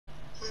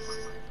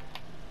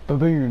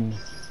Baboon.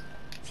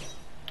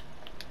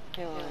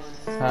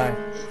 Hi.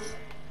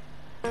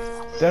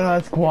 Don't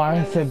ask why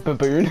I said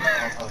baboon.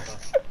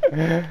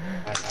 I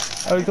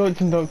was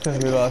watching Doctor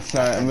Who last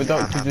night and the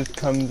doctor just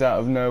comes out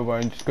of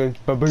nowhere and just goes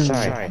baboon.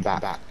 Sorry, I'm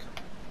back.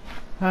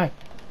 Hi.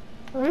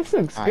 Oh, this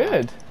looks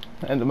good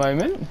at the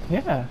moment,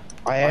 yeah.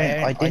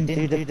 I didn't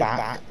do the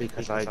back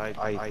because I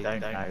don't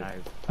know.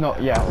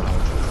 Not yet.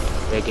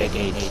 Big it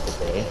needs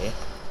to be.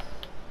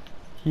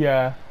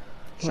 Yeah.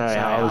 Sorry,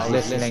 I was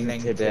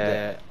listening to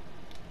the,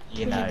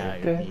 you know,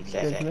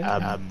 music,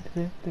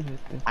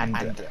 and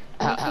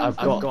I've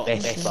got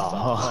this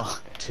far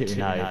to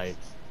know,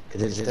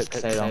 because it took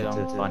so long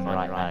to find the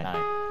right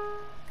note.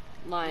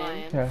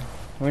 Lion. Yeah.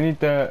 We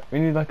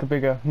need like a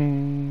bigger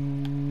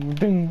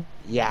ding.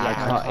 Yeah, I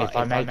can't, if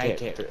I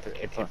make it,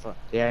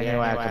 the only way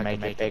I can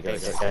make it bigger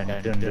is going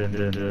dun dun dun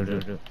dun dun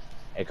dun.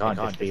 It can't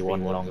just be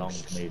one long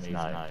smooth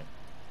note.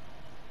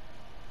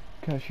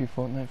 Curse you,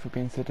 Fortnite, for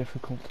being so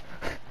difficult.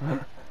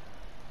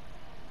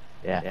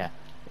 Yeah.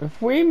 If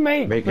we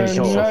make the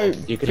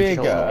note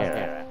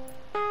bigger...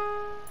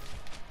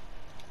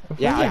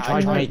 Yeah, I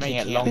tried making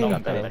it longer,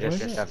 but it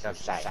just doesn't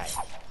say.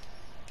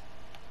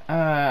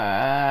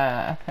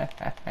 Why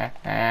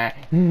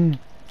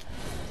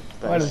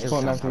does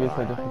Fortnite have to be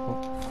so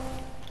difficult?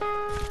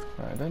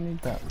 Right, I don't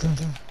need that.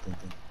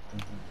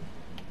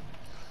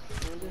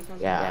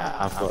 Yeah,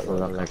 I've got the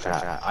look like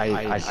that.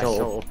 I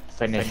sort of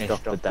finished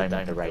off the Dome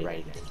of the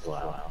Raid as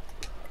well.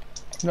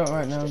 Not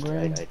right now,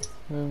 Graham.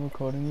 We're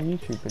recording a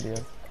YouTube video.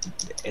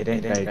 It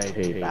didn't go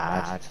too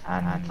bad,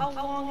 and... How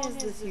long is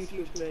this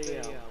YouTube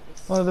video?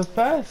 Well, the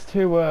first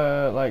two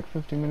were like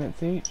 50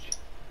 minutes each.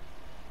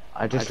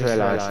 I just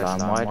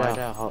realised,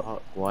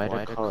 why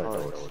the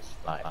corridors,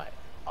 like,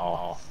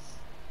 off?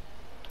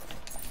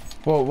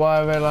 Well, why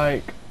are they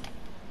like...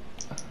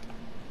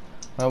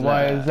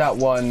 why is that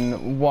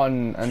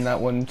one and that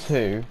one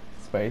 2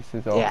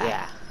 spaces off?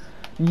 Yeah.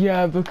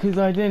 Yeah, because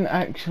I didn't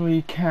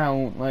actually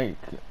count, like,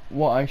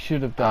 what I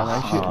should have done.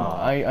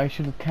 I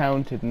should have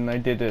counted and I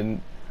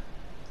didn't.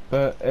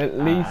 But at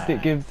least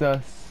it gives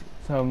us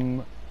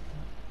some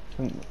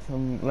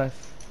less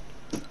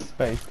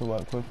space to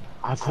work with.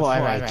 I thought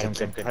I made some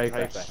good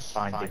progress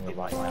finding the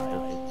right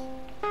note.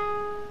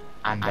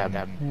 And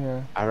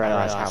yeah. I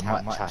realised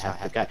how much I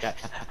have to get.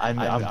 I'm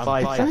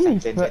 5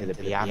 seconds into the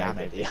piano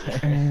video.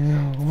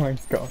 Oh my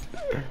god.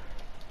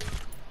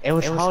 It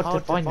was hard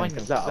to find them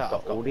because I've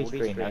got all these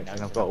green notes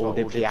and I've got all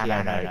the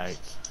piano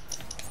notes.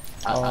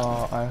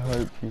 Oh, I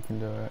hope you can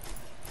do it.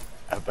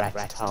 A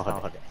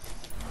retard.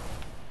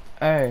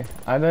 Hey,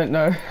 I don't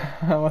know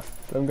how else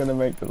I'm gonna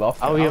make the locker.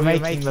 Oh, you're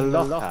making the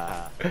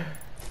locker.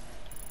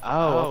 Oh, I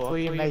thought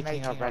you were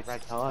making a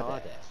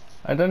retard.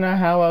 I don't know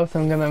how else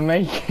I'm gonna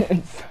make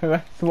it, so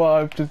that's what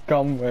I've just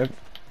gone with.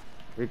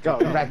 We've got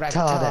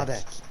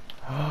retarded.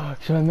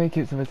 Should I make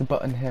it so there's a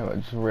button here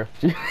that just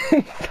ripped you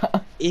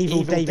inside?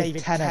 Evil David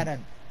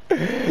Tennant.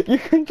 You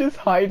can just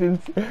hide in...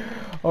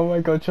 Oh my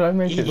god, should I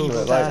make it so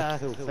that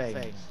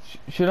like...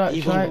 Should I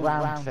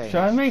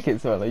make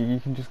it so that like, you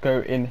can just go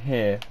in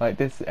here, like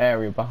this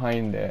area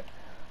behind it?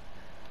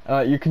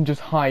 You can just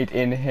hide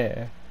in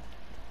here.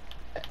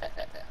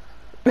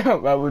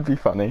 That would be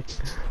funny.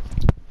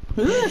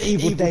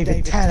 Evil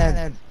David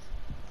Tennant.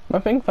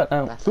 Nothing for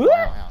now.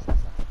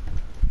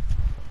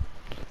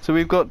 So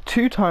we've got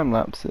 2 time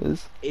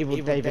lapses. Evil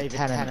David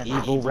Tennant,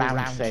 evil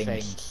round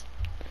things.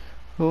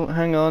 Oh,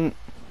 hang on.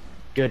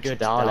 Good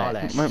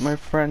darling. My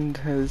friend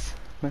has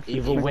messaged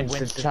Evil me.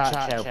 Winston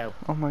Churchill.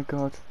 Oh my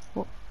god.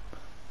 What?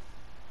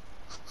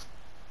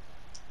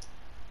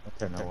 I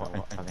don't know what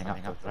I'm coming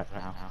up with right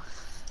now.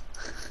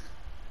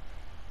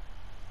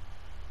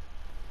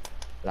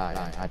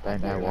 Like, I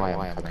don't know why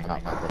I'm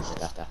coming up with this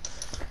stuff.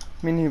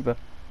 Me neither.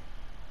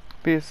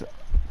 Because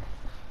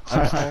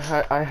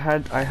I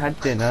had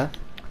dinner,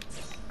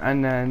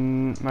 and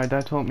then my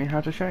dad taught me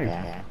how to shave,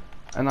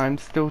 and I'm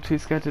still too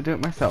scared to do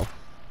it myself.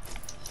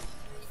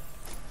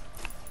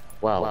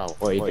 Well,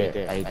 what are you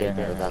doing? Are you doing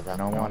it with a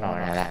normal one or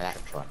an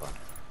electric one?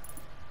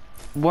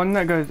 One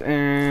that goes.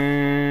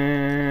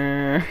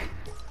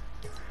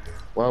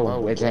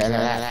 Whoa, is it an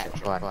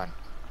electric one?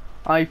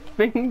 I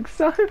think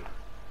so.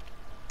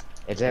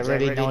 Is it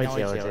really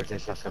noisy or is it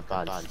just like a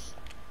buzz?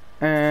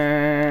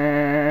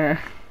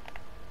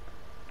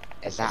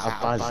 Is that a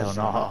buzz or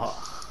not?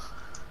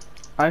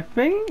 I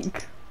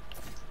think.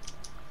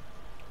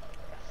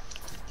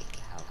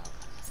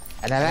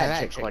 An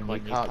electric one, you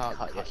can't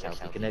cut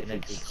yourself. You can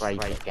literally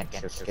scrape it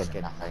against your skin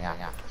and nothing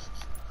else.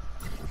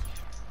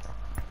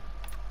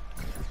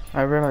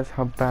 I realise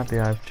how badly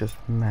I've just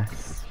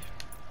messed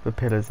the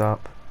pillars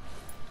up.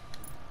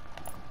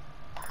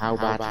 How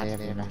badly have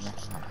you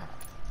messed them up?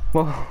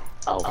 Well.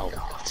 Oh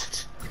god.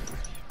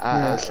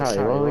 Sorry,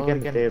 what are we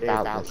going to do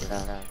about this?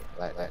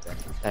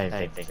 Don't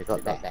think. We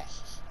got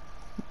this.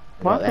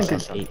 Well, I think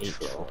it's each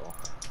floor.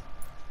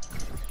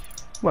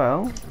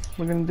 Well,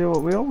 we're going to do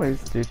what we always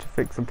do to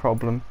fix a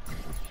problem.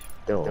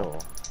 Door.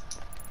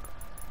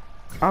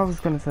 I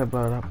was going to say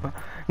blow it up, but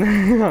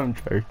I'm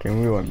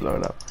joking, we won't blow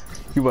it up.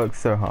 You worked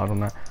so hard on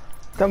that.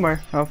 Don't worry,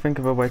 I'll think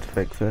of a way to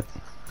fix it.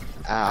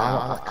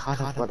 I kind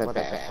of want a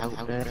better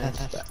help with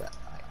this, but...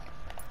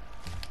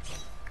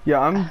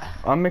 Yeah,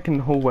 I'm making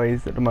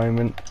hallways at the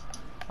moment.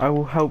 I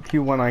will help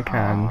you when I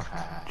can.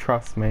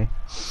 Trust me.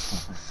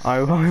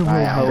 I will I'm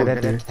help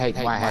gonna you. take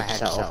my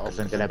headset off because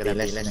I'm gonna be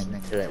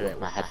listening to it with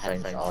my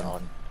headphones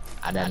on,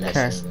 and then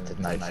listening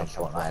to notes on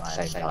Fortnite at the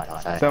same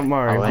time. So Don't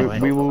worry,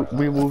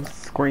 we will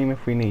scream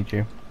if we need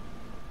you.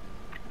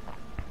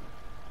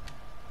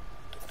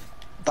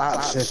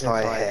 That's if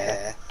I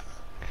hear.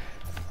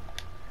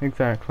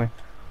 Exactly.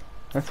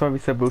 That's why we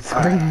said we'll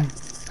scream.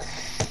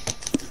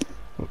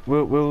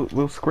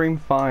 We'll scream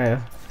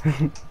fire.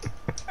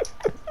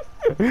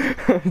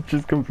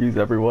 Just confuse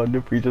everyone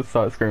if we just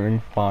start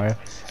screaming fire.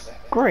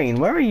 Green,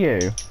 where are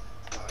you?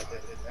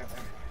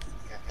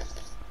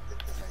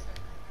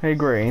 Hey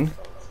Green.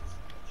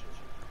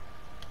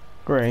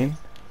 Green, do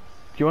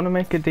you want to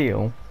make a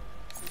deal?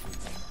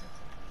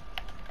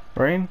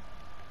 Green?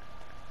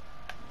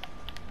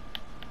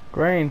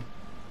 Green.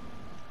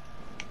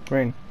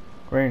 Green.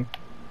 Green.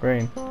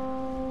 Green.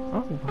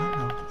 Oh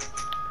wow.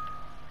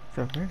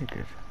 That's really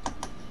good.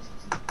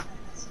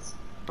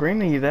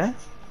 Green, are you there?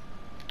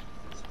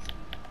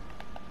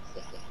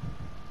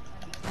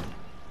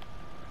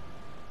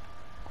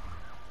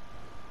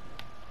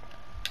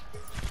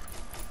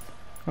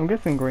 I'm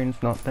guessing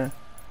Green's not there.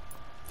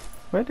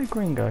 Where did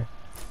Green go?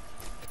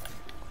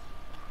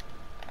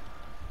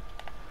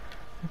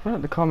 I feel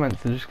like the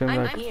comments are just going to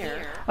be like...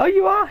 here. Oh,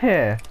 you are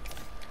here!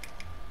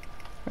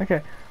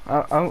 Okay,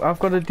 I've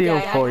got a deal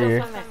for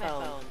you.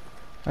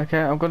 Okay,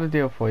 I've got a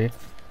deal for you.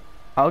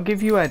 I'll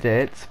give you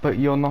edits, but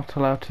you're not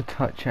allowed to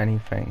touch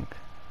anything.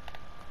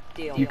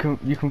 Deal. You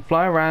can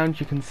fly around,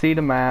 you can see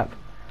the map,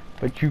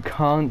 but you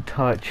can't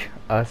touch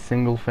a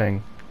single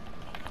thing.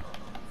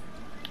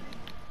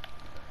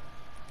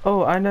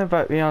 Oh, I know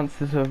about the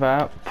answer to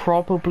that.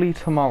 Probably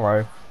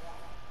tomorrow.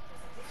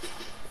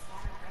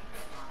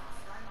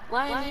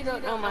 Lion, you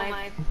don't know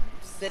my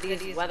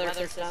city's weather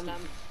system.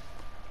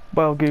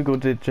 Well, Google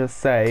did just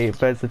say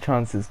there's a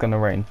chance it's gonna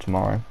rain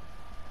tomorrow.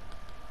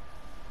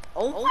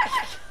 Oh.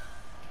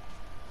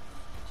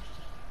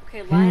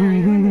 Okay, Lion, are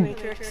you in the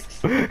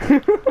Matrix?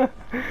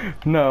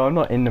 No, I'm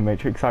not in the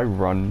Matrix, I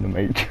run the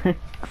Matrix.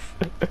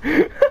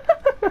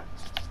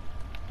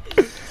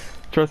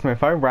 Trust me,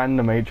 if I ran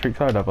the Matrix,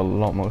 I'd have a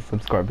lot more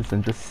subscribers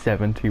than just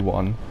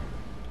 71.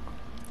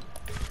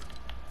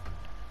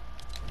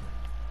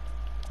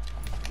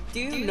 Do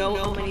you know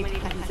how many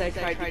times I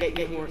tried to get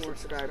you more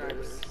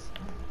subscribers?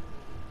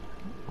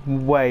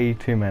 Way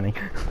too many.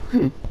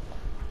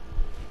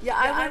 Yeah,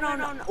 I went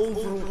on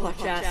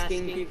Overwatch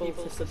asking people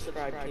to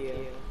subscribe to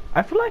you.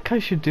 I feel like I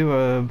should do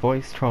a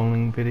voice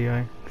trolling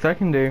video. Because I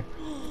can do,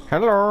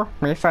 hello,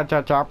 Mr.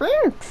 Jar Jar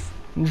Binks!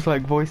 And just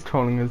like voice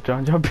trolling as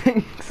Jar Jar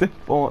Binks in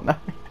Fortnite.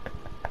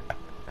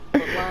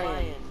 But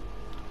Lion.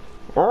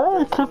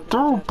 Oh, I could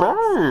do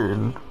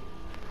Bane!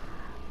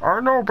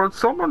 I know, but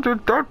someone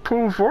did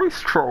Deadpool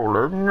voice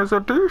trolling as a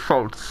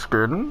default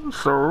skin,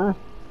 so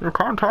you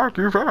can't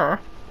argue there.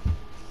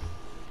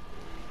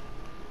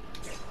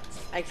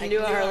 I can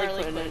do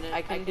Harley Quinn.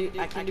 I can do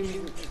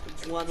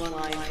one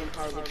line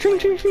from Harley Ching,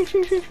 Quinn. ching,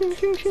 ching, ching, ching,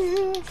 ching,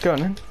 ching. Go on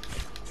then.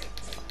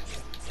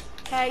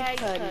 Hey,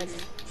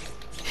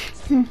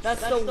 Quinn.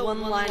 That's the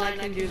one line I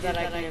can do that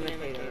I can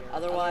imitate her.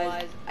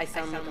 Otherwise, I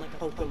sound like a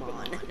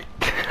Pokemon.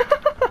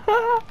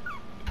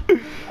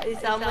 I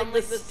sound like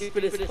the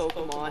stupidest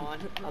Pokemon.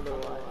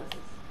 Otherwise.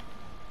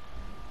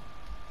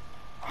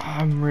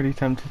 I'm really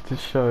tempted to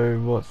show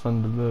what's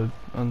under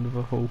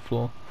the hall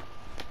floor.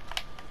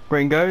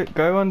 Green,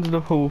 go under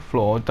the hall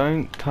floor.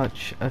 Don't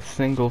touch a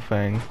single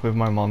thing with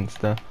my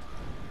monster.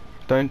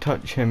 Don't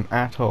touch him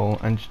at all,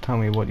 and just tell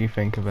me what you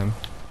think of him.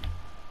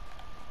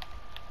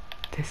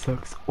 This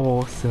looks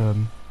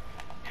awesome.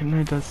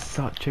 Hypno does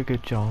such a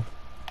good job.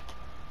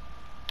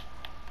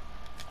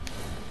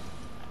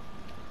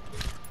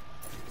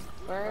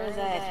 Where is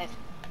it?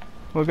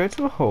 We'll go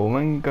to the hall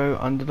and go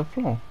under the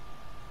floor.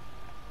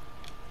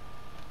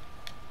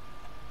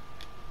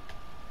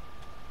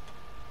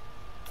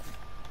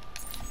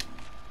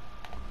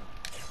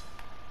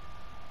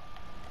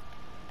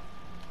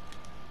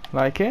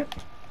 Like it?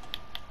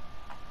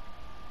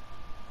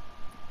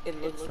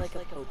 It looks like a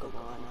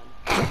Pokemon.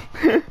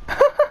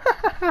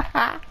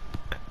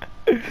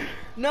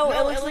 No,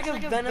 it looks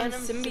like a Venom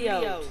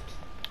symbiote.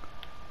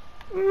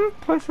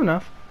 Close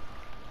enough.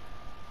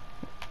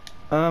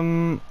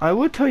 I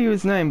would tell you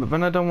his name, but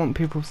then I don't want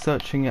people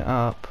searching it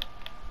up.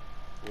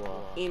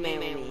 Email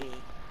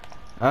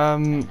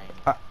me.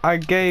 I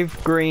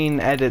gave Green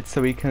edits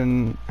so we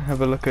can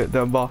have a look at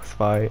the boss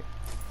fight.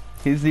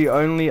 He's the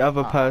only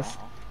other person.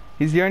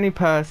 He's the only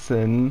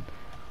person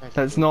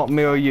that's not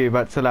me or you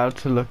that's allowed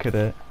to look at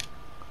it.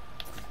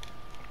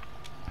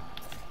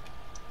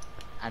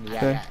 And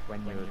yeah,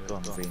 when you were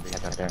gone, Green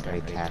said I don't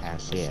really care to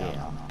see it.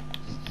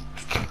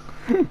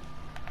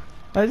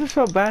 I just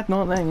felt bad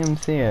not letting him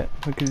see it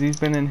because he's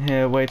been in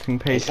here waiting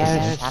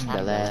patiently.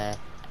 Chandelier.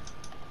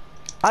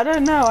 I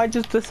don't know, I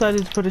just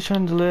decided to put a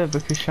chandelier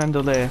because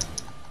chandelier.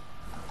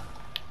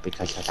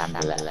 because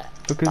chandelier.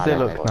 Because they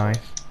look nice.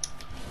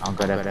 I'm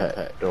gonna put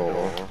a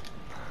door.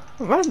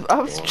 Man, I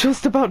was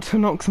just about to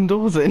knock some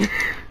doors in.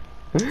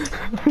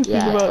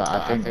 Yeah, but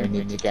I think we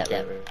need to get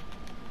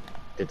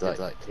rid of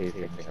like two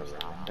things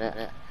around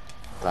it.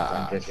 But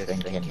I'm just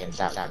thinking, is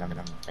that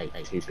gonna make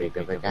too big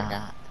of a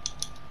gap?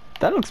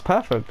 That looks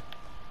perfect.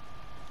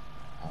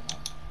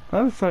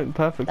 That looks like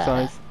perfect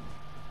size.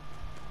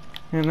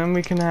 And then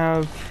we can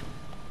have...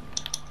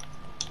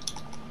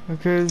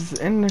 Because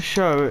in the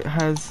show it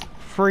has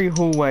 3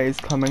 hallways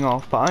coming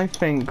off, but I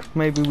think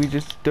maybe we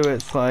just do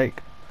it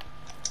like...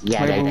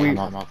 Yeah, maybe they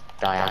come off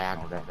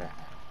diagonal, don't they?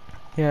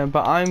 Yeah,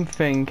 but I'm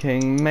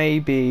thinking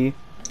maybe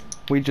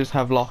we just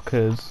have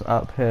lockers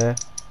up here,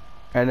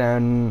 and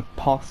then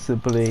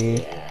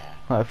possibly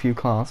like a few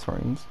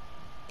classrooms.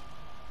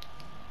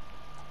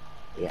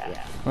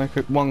 Yeah. Like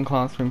one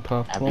classroom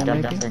per floor,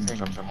 maybe?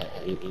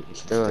 You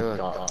still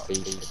got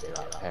these to do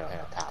up here on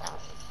the tower.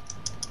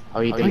 Oh,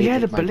 you Oh yeah,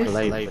 the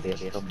ballista.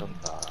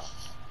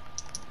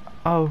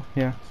 Oh,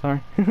 yeah,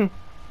 sorry.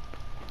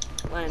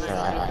 Lionel,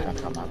 I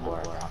can't remember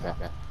where I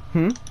found it.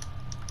 Hmm?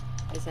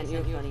 I sent you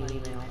a funny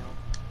email.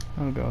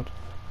 Oh god.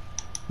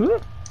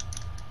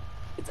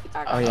 It's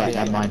Oh yeah,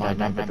 never mind, I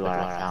remembered where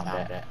I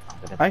found it.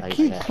 I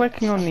keep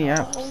clicking on the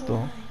app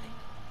store.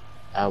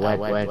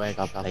 Where should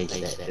I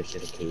place it?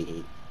 Just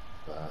keep...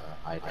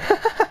 I don't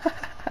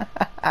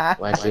know.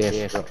 Where's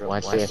the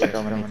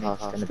astronomy class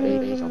gonna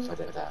be? I'll put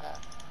it there.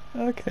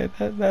 Okay,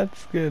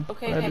 that's good.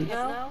 Okay,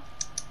 now?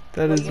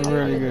 That is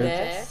really good.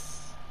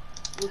 This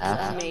looks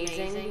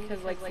amazing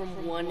because, like,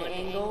 from one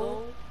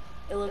angle,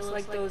 it looks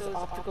like those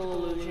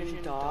optical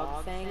illusion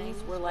dog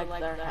things where, like,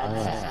 their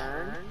heads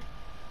turn.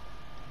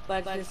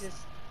 But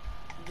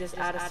just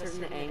at a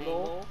certain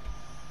angle.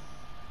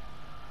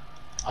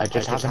 I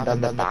just haven't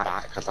done the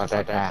back because I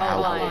don't know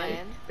how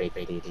big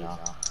these are.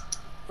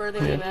 For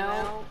the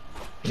email,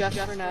 just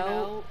for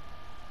now,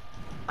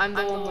 I'm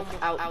the one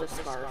without the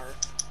scarf.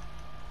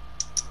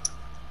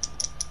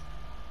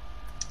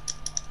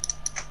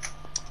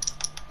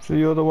 So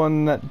you're the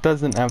one that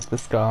doesn't have the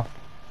scarf?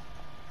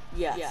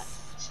 Yes.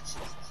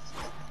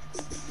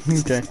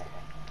 Okay.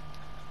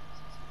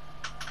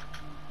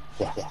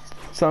 Yeah.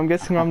 So I'm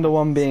guessing I'm the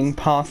one being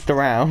passed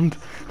around.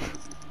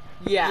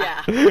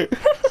 Yeah.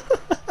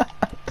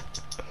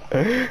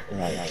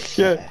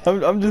 Yeah,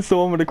 I'm just the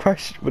one with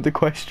the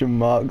question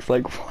marks.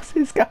 Like, what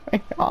is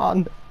going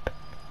on?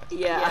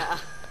 Yeah.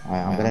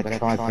 I'm gonna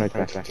try for a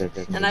question.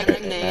 And I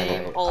can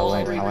name all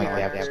 3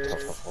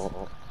 characters.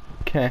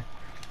 Okay.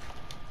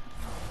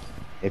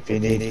 If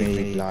you need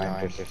me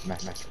blind, just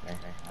message me.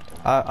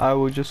 I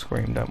will just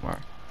scream, don't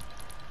worry.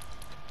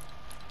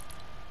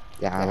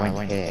 Yeah, I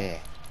went here.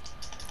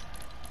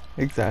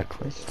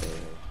 Exactly. So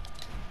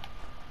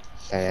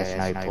there's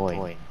no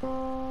point.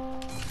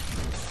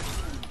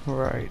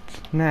 Right.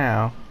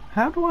 Now,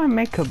 how do I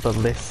make a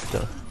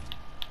ballista?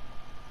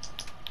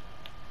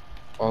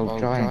 Oh,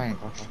 giant.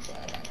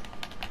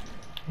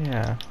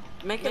 Yeah.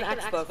 Make an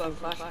expo from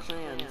Clash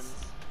Clans.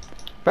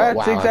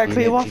 That's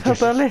exactly what a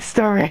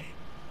ballista is.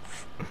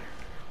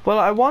 Well,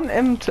 I want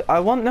them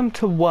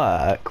to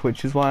work,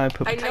 which is why I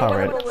put turrets. I know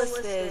what a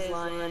ballista is,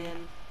 Lion.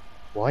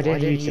 Why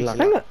don't you use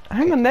like...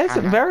 Hang on,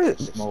 there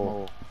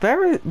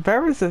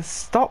is a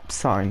stop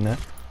sign there,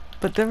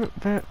 but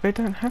they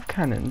don't have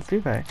cannons, do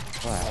they?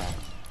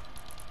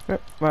 Where?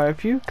 Well,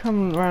 if you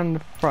come around the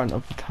front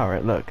of the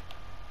turret, look,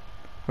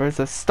 there is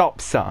a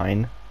stop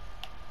sign.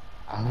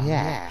 Oh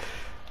yeah.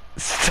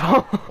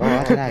 Stop. Well,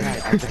 I don't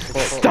know. I just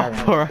thought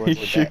Stop or I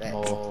shoot.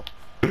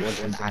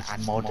 Wasn't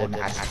as modern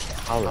as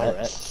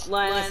turrets.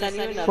 Lion, I sent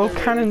you another. Well,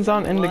 cannons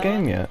aren't in the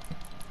game yet.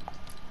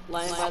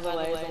 Lion, by the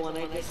way, the one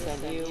I just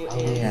sent you Oh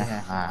is...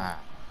 yeah.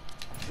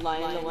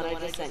 Lion, the one I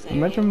just sent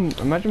you.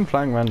 Imagine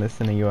flying around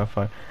this in a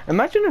UFO.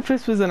 Imagine if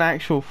this was an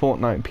actual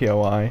Fortnite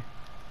POI.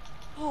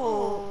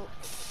 Oh.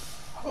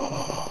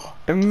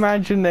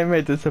 Imagine they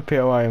made this a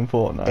POI in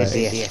Fortnite.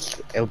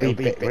 Busiest. It'll be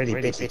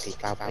really busy to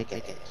how big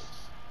it is.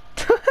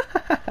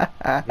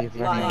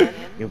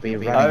 You'll be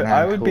running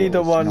I would be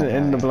the one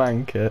in the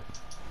blanket.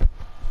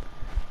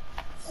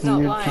 No,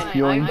 You'd Lion, just I'm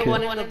yoink the it.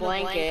 one in the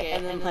blanket,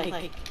 and then,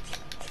 like,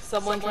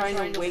 someone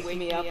trying to wake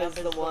me up is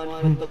the one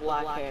with the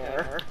black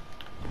hair.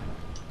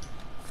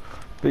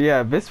 But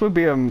yeah, this would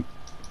be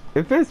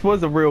if this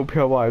was a real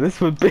POI,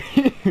 this would be...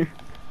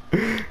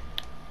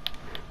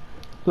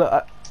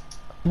 Look,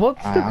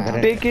 what's the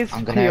biggest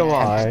I'm POI?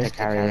 gonna to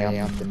carry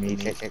on the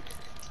music.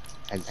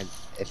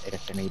 It's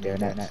just me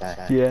doing it, so...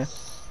 Yeah.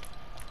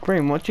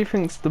 Green, what do you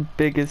think's the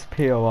biggest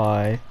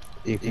POI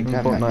You can in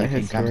come Fortnite you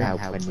history? can help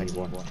when you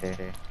want to.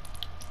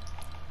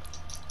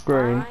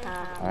 Green. I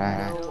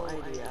have no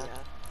idea.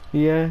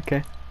 Yeah,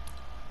 okay.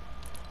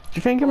 Do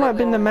you think it might have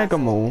been the Mega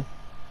Mall?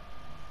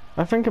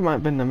 I think it might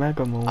have been the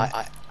Mega Mall.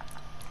 I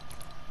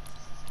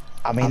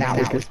mean, that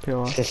biggest was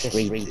POI. just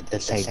the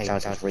same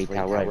size as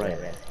Retail Road,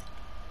 really.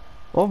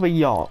 Or the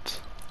yacht.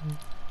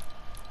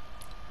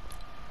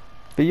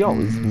 The yacht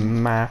was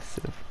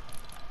massive.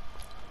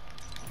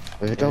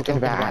 We were talking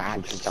about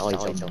actual size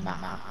on the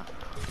map.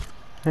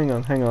 Hang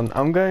on.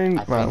 I'm going.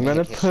 I Right, I'm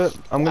gonna think put.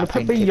 I'm gonna I put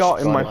think the it's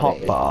yacht in my gotta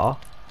be. hotbar.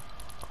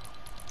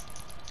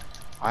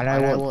 I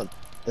know what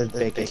the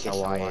biggest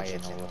Hawaii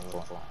is in all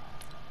of Fortnite.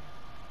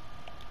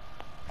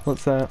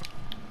 What's that?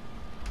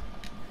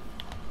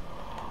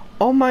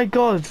 Oh my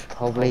god!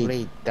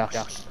 Probably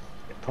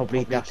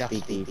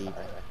Dusty Depot.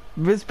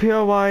 This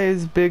POI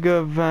is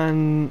bigger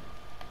than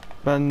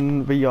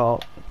the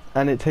yacht,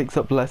 and it takes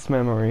up less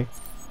memory.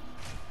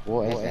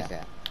 What is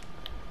it?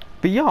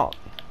 The yacht.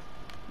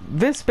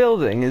 This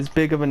building is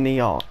bigger than the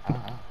yacht.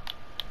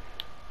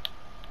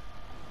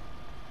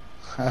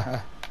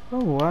 Oh.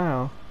 Oh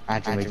wow.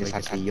 Imagine we just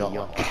had the yacht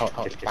on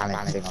top, just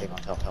balancing on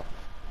top.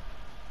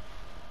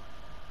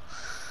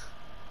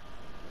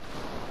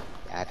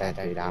 Yeah, don't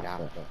do that.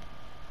 But...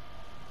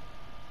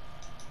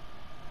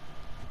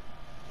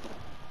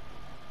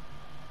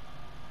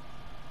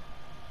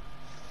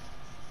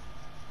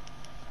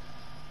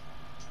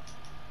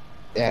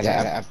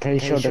 Yeah, I'm pretty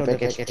sure the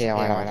biggest POI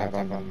I've ever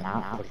on the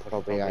map was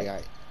probably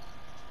like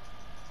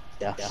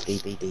Dusty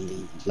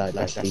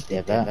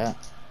Divot.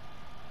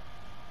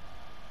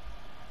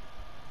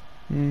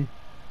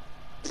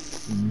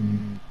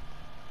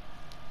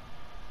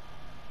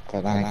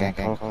 But then again,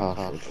 Cold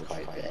was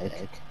quite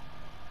big.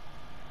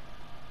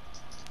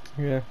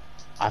 Yeah.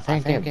 I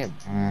think it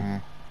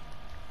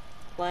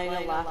Playing a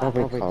lap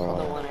probably the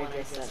Coral. one I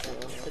just sent you.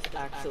 It's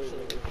actually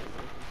really good.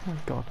 Oh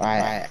god.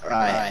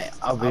 Right.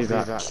 I'll be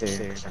back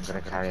soon. I'm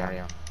gonna carry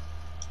on.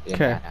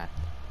 Okay.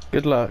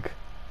 Good luck.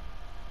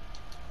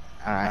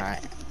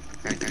 Alright.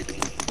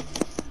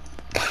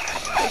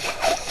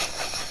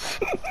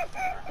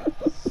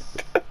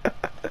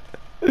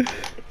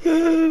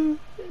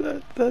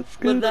 That's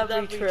good. Would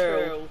that be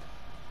true?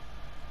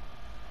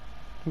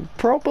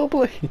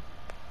 Probably.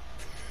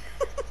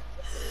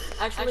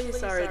 Actually,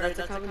 sorry, that's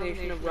a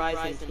combination of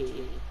Rise and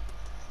T.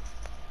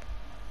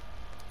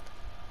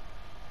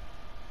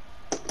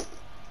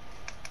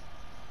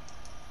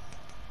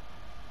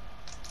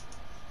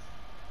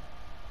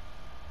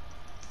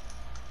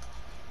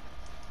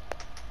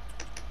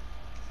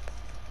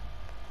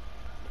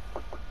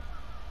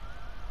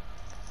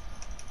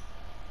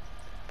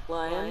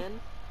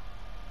 Lion?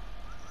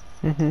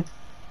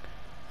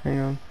 Hang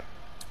on.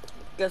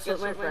 Guess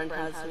what my friend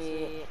has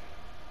me...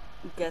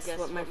 Guess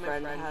what my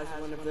friend has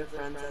one of their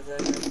friends as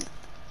a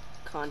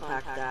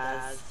contact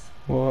as.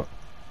 What?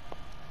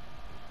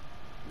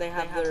 They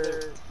have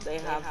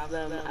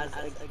them as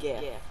a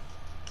gift.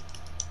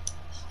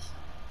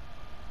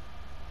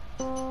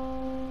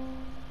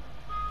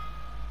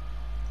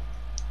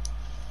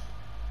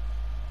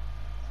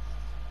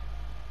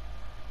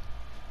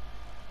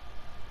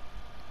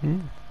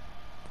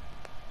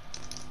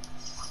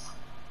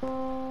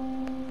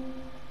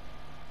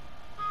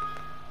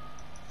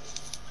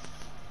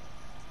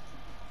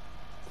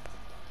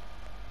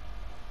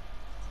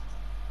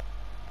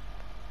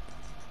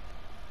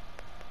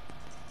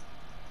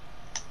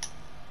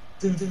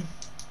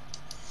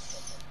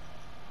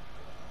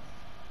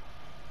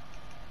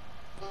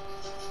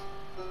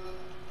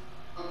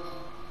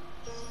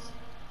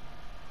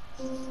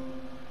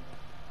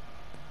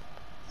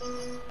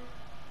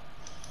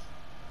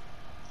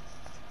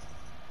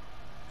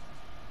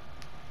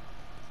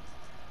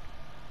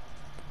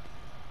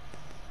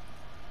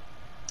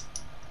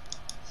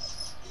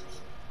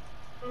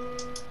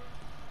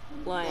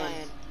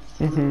 Lion.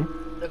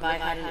 If I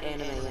had an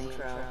anime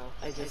intro,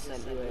 I just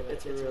sent you it.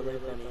 It's really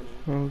funny.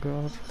 Oh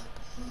god.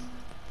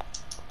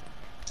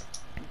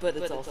 But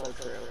it's also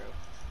true.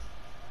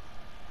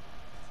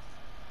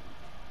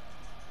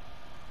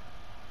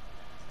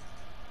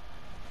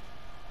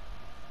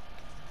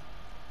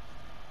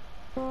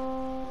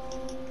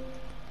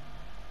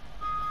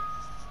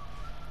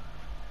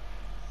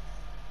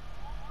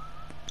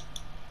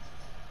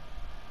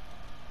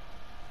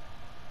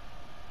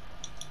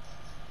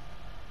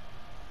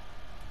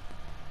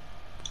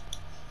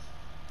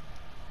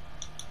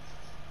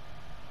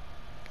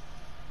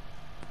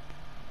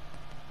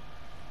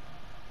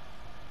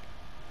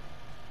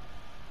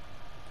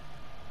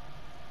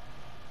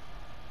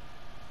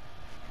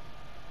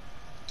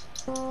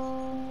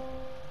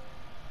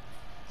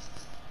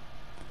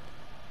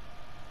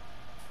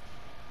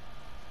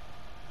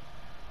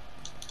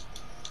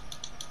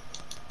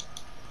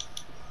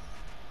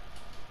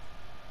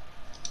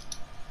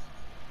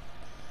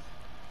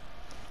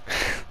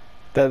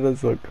 That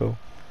does look cool.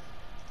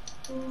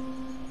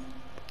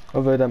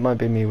 Although that might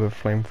be me with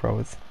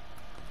flamethrowers.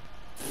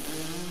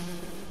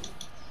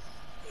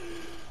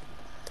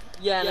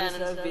 Yeah, and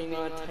instead of being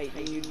on a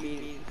Titan, you'd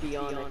be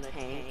on a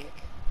tank.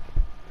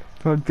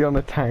 I'd be on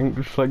a tank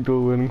just like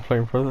dueling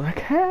flamethrowers, like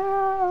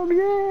hell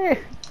yeah!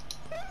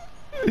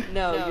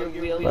 No, you're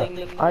wielding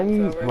the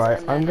I'm flamethrowers.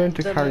 right. I'm going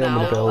to carry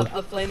on the build.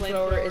 The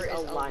flamethrower is a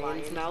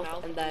lion's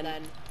mouth, and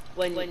then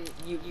when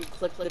you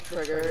click the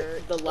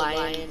trigger, the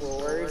lion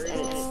roars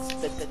and it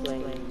spits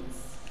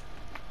flames.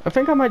 I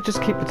think I might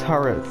just keep the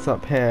turrets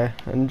up here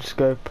and just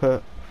go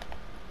put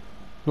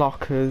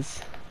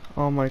lockers.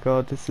 Oh my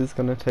god, this is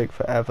gonna take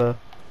forever.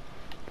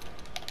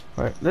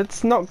 Right,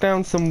 let's knock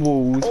down some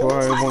walls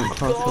where I want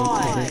classroom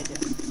to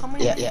be. How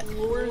many Yeah.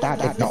 floors That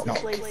does did not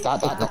this place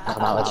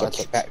come out as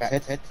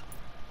expected.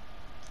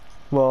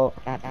 Well,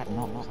 That did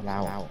not come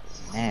out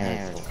near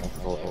as I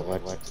thought it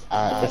would.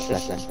 This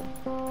lesson.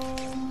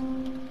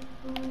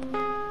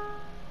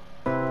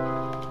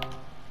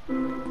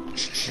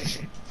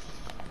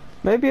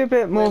 maybe a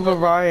bit more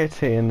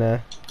variety in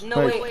there.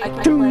 No, Like, wait,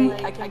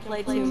 I can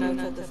play 2 notes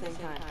at the same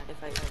time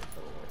if I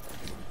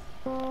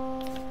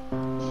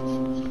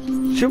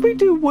Should we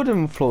do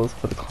wooden floors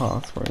for the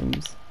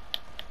classrooms?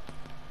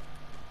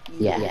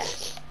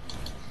 Yes.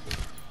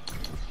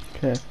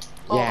 Okay.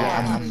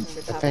 Yeah,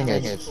 the thing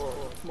is,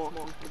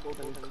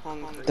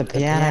 the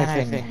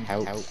piano thing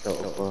helps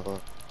sort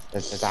of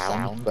the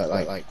sound, but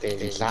like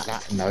the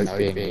exact note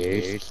being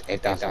used,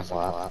 it doesn't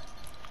work.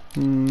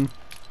 Hmm.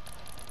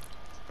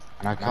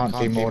 And I can't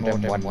do more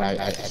than one note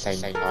at the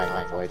same time,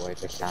 otherwise it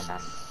just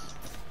sounds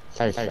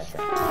so strange.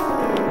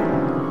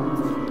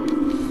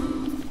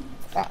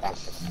 That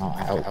does not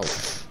help.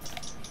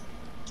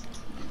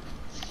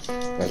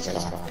 That's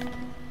fine.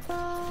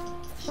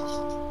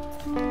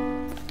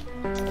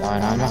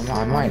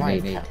 I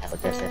might need help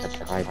with this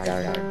because I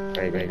don't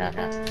really know.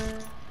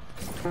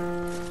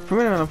 For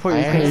a minute, I thought you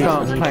was going to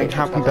start playing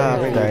Happy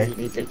Birthday.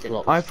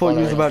 I thought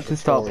you was about to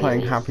start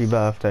playing Happy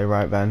Birthday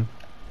right then.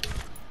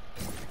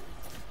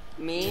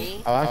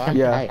 Me? Oh, I can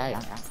Yeah. play.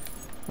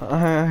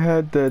 I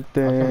heard the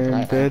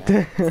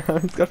I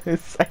was gonna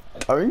say,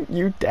 don't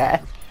you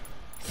dare.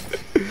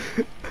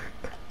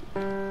 I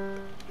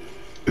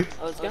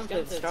was gonna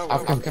play the Star I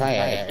Wars. can play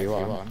it if you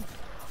want.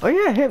 Oh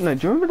yeah, Hypno,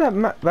 do you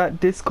remember that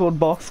Discord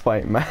boss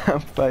fight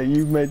map where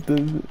you made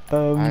the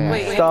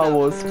Wait, Star no.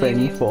 Wars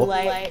thing for?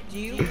 Do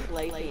you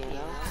play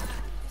piano?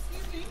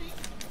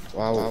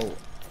 Well,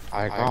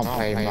 I can't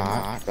play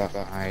much, but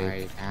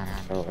I can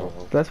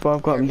handle. That's why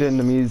I've got him doing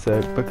the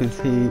music, because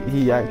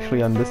he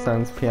actually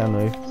understands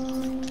piano.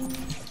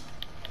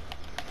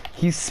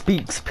 He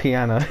speaks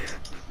piano.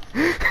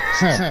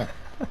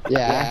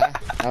 Yeah.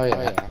 Oh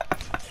yeah.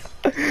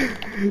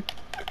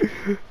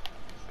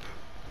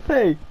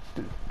 Hey,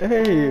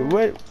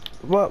 wait,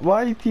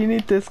 why do you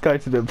need this guy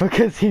to do it?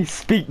 Because he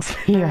speaks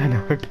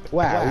piano.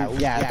 Well,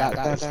 yeah, that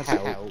does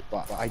help,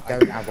 but I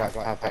don't have like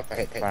perfect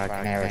pitch where I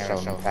can hear a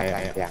song and play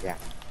it. Yeah.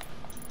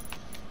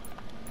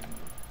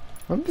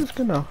 I'm just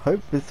gonna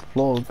hope this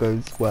floor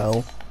goes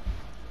well.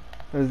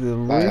 There's a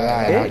Like,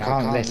 I it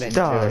can't listen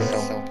to a does.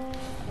 song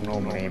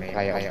normally and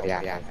play it on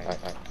piano.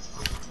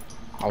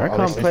 I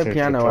can't play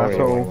piano at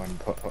all.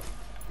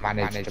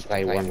 Manage to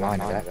play one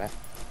line of it.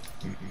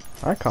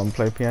 I can't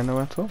play piano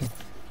at all.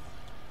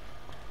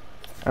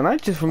 And I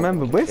just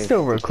remembered we're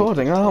still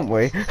recording, aren't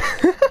we?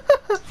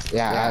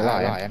 Yeah, I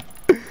like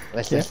it.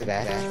 Listen to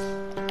that.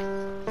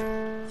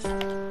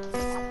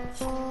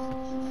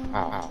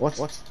 Oh, what?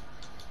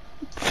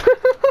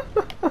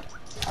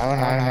 Oh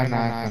no.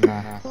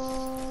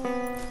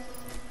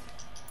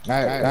 No.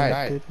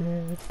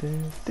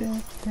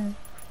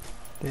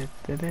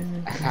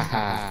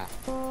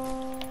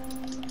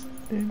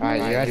 Right,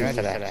 you ready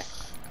for that?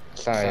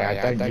 Sorry,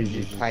 I don't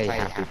usually play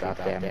Happy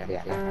Birthday on the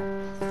piano.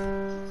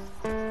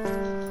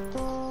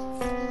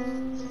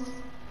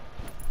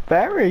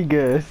 Very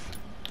good.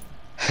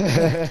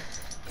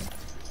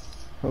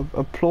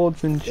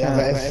 Applauds in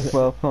chat. Yeah,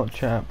 Well, not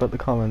chat, but the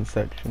comment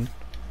section.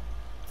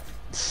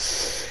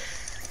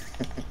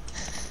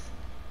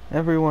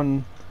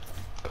 Everyone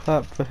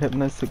clap for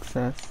Hypno's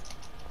success.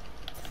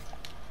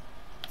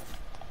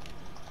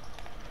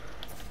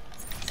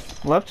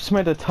 Well, I've just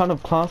made a ton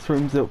of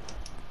classrooms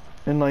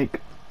in like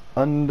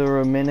under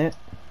a minute.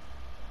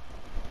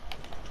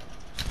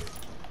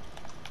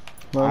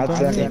 Well I'd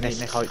done. say this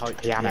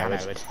type piano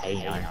is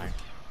pain.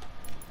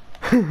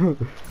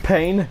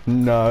 Pain?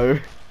 No.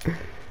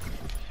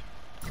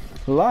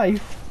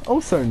 Life?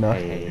 Also no.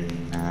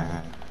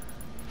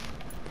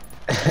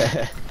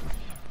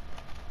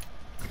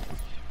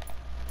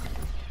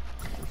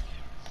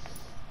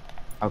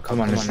 Oh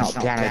come on, it's not a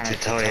piano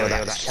tutorial,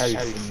 that's so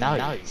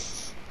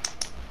nice.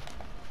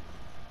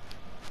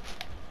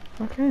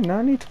 Okay, now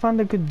I need to find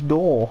a good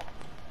door.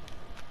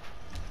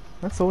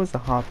 That's always the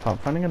hard part,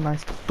 finding a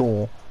nice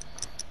door.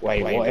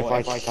 Wait, what if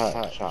I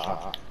search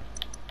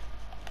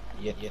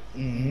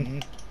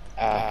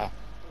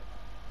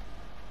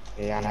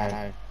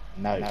piano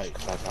notes,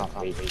 because I can't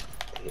read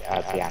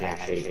piano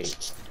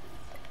sheets.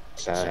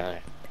 So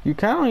You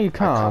can or you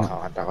can't?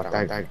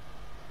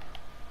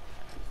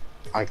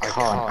 I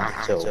can't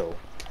at all.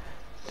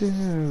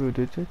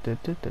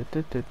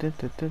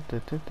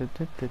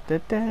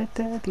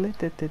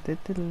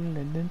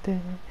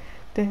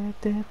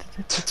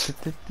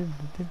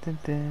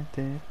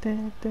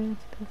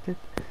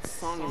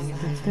 Song is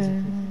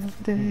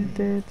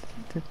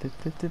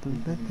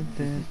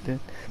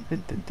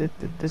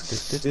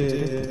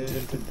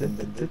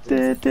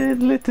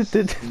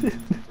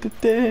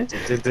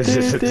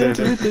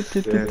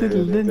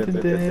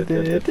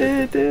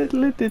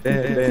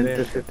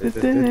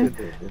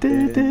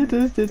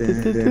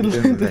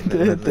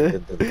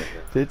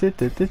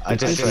I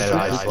just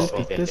realised what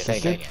we did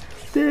singing.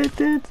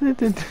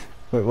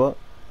 Wait, what?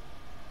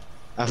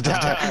 I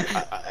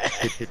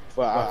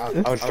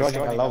was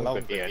joining along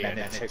with you, and then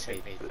it took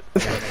me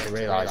to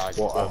realise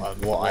what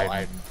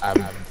I'm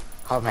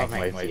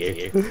humming with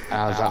you. And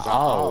I was like,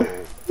 oh.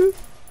 You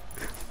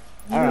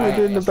were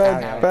doing the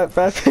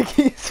bad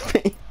piggy's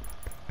feet.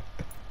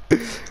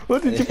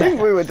 What did you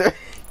think we were doing?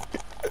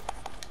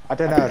 I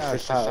don't know.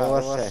 It's just like,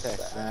 what's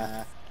this?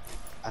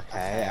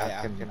 Okay,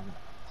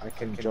 I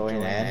can join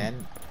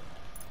in.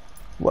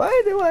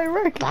 Why do I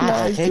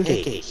recognise Bad this?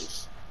 piggies.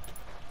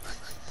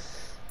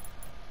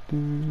 I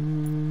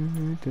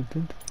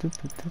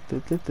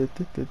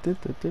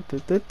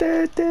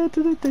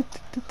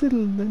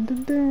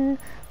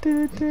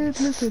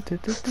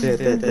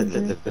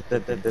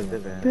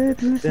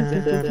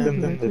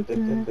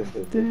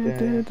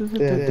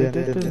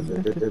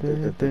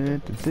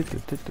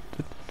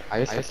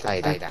used to play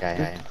that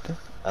game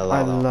a lot.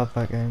 I love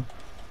that game.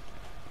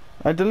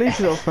 I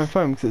deleted it off my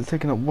phone because it's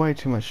taking up way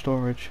too much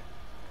storage.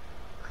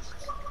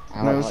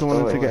 And I also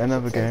wanted to get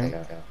another game.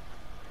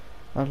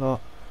 A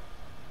lot.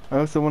 I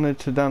also wanted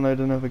to download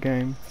another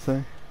game,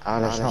 so... Oh,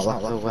 that's not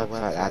what will work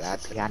like that.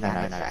 That's piano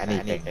note for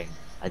anything.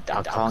 I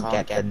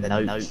can't get the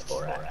notes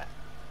for it.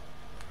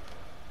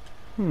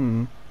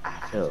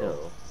 At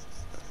all.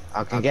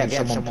 I can get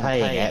someone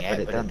playing it, but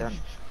it doesn't.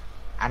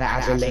 And it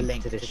has a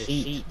link to the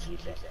sheet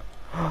music.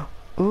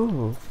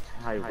 Ooh.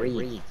 I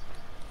read.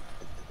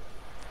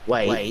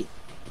 Wait.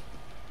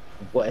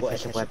 What if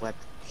it's a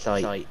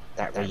website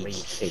that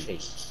reads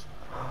sheets?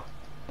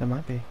 There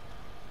might be.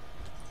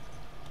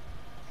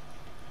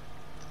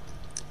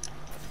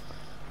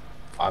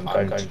 I'm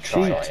going to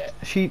try it.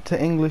 Sheet to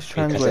English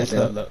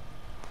translator.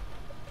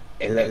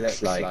 It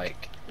looks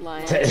like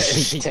Lion.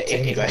 sheet to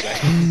English.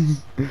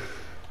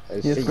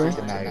 Yes, Sheet bro.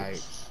 to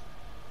notes.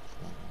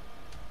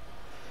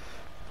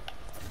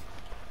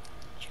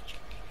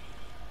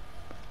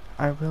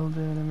 I will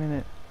do in a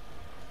minute.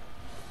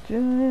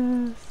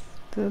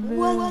 Just a little.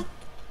 What?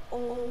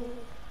 Oh.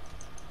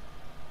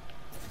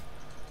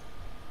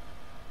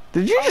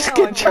 Did you just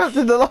get trapped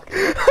in the lock?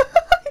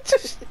 I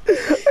just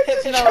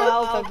Hit no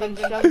health, I've been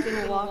shoved in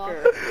a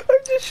locker. I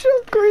just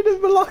shoved Green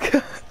in the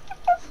locker.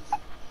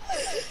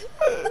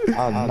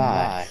 Oh no.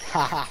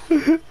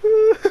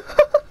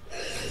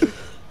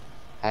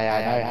 Hey,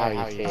 I know how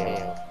you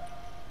feel.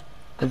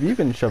 Have you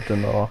been shoved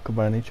in the locker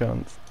by any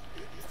chance?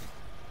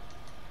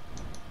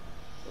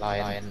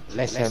 Lion,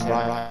 listen,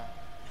 Ryan.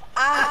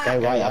 Ah! Go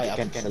right up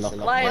against the locker.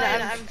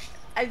 Lion,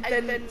 I've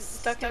been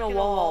stuck in a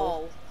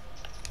wall.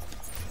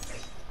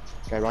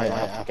 Go right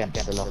up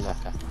against the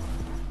locker.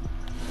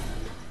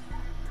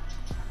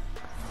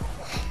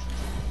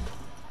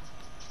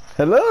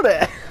 Hello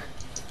there!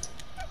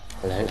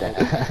 Hello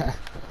there.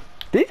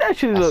 These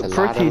actually That's look a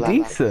lot pretty of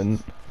ladders.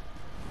 decent.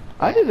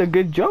 I did a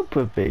good job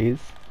with these.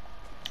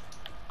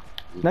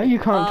 Now you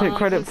can't take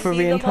credit for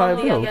the entire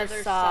build. The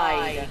other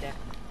side.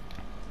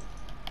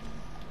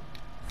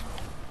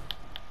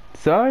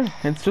 So,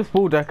 it's just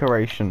wall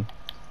decoration.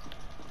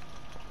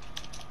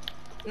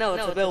 No,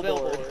 it's a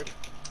billboard.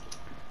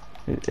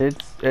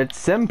 It's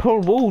simple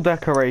wall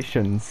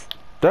decorations.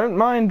 Don't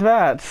mind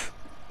that.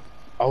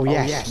 Oh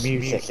yes,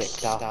 music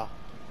stuff.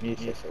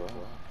 Music.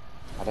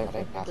 I don't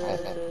think that's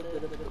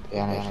it.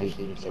 Piano sheet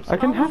music. I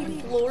can How have.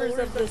 many floors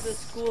of this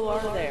school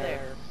are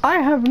there? I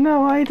have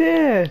no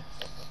idea.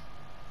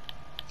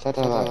 So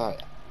do I.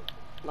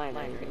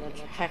 Lion,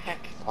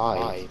 heck.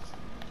 5.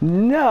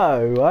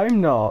 No, I'm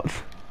not.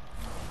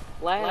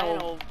 Lion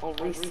will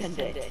resend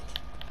it.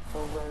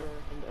 Over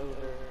and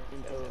over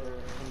and over.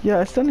 And Yeah,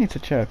 I still need to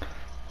check.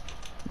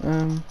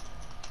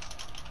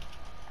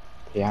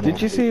 Piano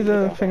Did you see sheet the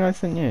music. thing I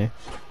sent you?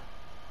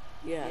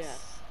 Yes.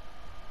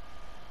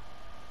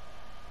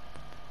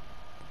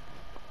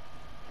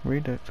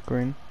 Read it,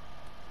 Green.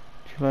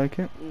 Do you like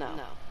it? No.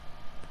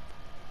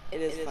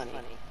 It is funny.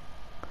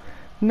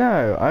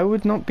 No, I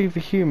would not be the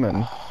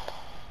human.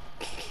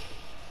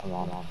 Come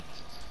on.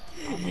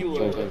 You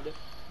would.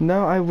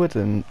 No, I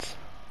wouldn't.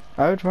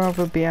 I would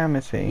rather be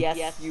Amity.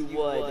 Yes, you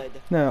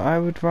would. No, I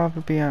would rather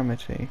be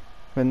Amity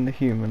than the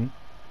human.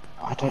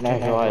 I don't know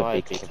who I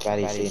would be because I've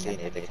barely seen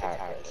any of the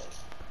characters.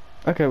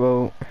 Okay,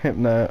 well,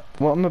 Hypno,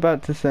 what I'm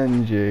about to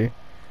send you,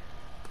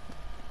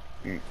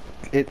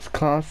 it's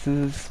classed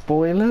as a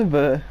spoiler,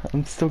 but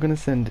I'm still gonna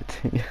send it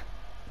to you.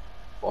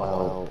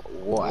 Well,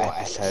 what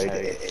episode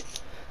is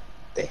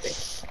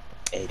this?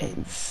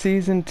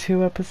 Season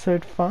 2,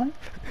 episode 5?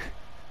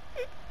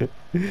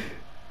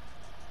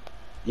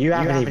 You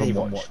haven't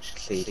even watched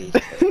season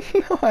 2.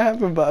 No, I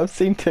haven't, but I've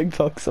seen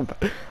TikToks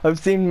about I've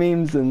seen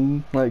memes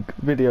and, like,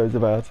 videos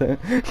about it.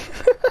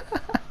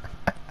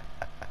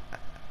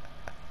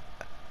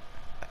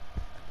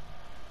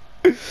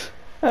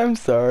 I'm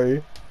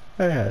sorry.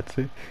 I had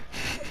to.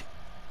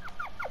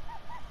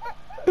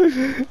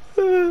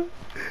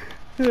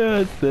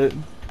 Yeah, that's it.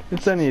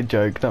 It's only a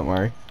joke, don't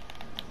worry.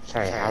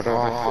 Sorry, how do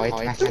I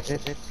hide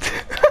messages?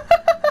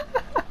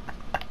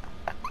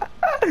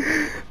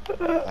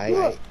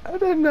 Well, I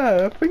don't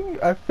know.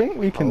 I think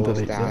we can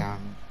delete them.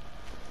 Down.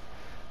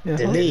 Yeah,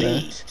 hold there.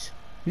 Delete.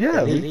 Yeah.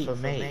 Delete for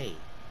me.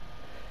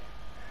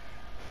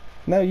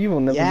 No, you will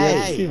never be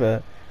able to Yay. see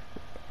that.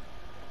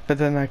 But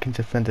then I can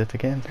just send it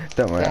again.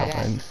 Don't worry, I'll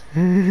find.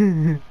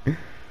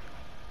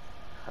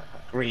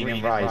 Green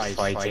and Rice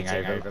fighting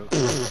over.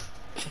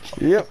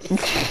 Yep.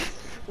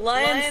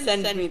 Lion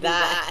sent me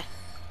that.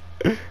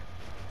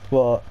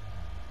 What?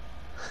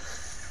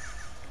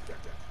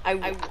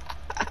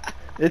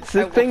 It's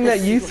the thing that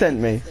you sent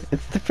me.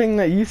 It's the thing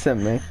that you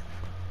sent me.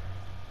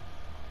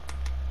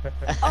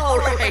 Oh,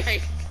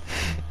 right.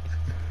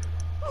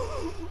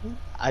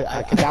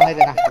 I can download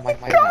an app on my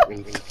phone that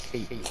reads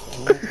feet.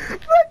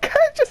 That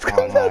cat just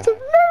comes out of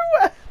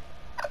nowhere!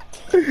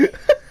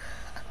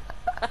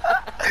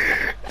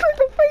 It's like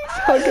a face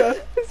hugger!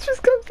 It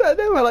just comes out of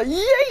nowhere like,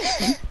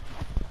 yay!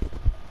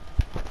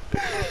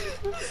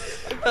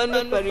 Found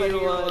a funny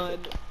one.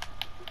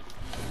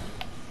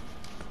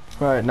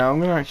 Right, now I'm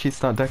gonna actually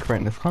start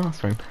decorating this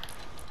classroom.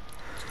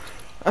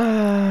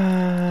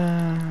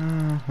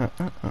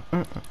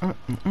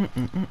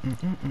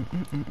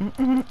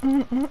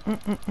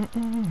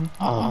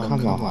 Oh,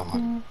 come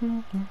on.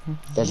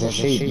 There's a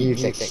sheet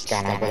music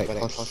scanner, but it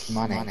costs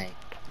money.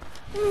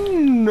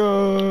 No,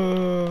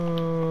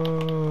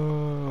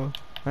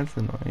 that's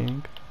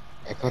annoying.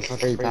 It costs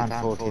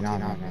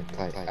 £3.49 on the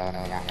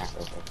App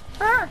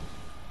Store.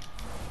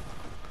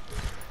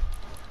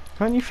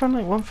 Can't you find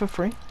like one for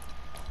free?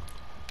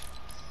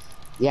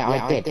 Yeah,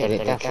 I did, but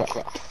it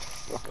does.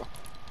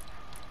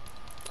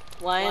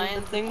 Lion,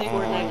 the thing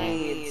Fortnite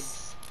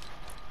needs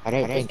I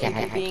don't think is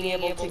I being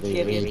able to actually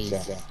gift read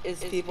that. is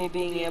people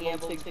being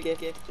able to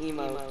gift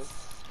emotes.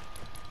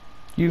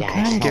 You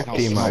can it's gift not-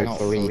 it's not emotes.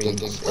 for reading,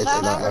 it's Well,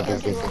 not that's like what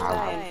a gift people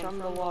out. say from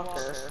the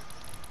walker.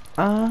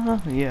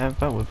 Yeah,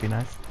 that would be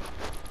nice.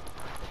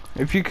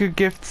 If you could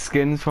gift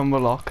skins from the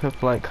locker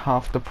for like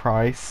half the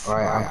price,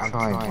 Right, I'm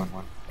trying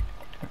one.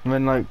 and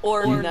then like,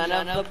 Or none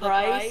of the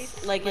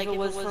price, like if it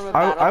was from a I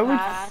battle would,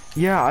 pass.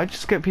 yeah, I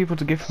just get people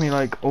to gift me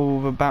like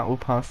all the battle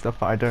pass stuff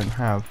that I don't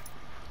have.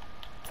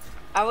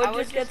 I would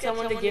just get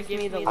someone to give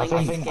me the I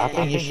link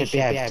think you should be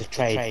able to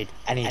trade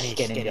any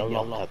skin in your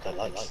locker, but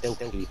like still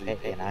keep it,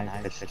 you know.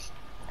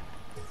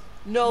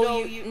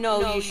 No,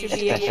 you should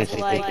be able to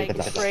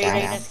like trade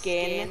a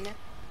skin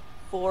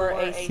for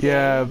a skin.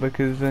 Yeah,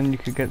 because then you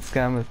could get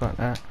scammers like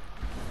that.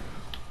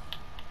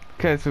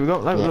 Okay, so we've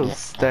got that little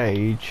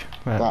stage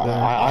that But the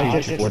I teacher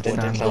just could wouldn't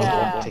stand tell on.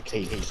 Yeah. want to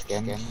keep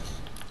skins.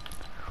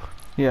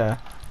 Yeah.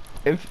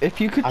 If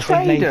you could I think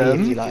trade maybe if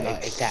them, you like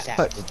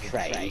accept the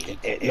trade,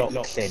 it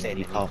locks in and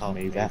you can't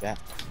move it.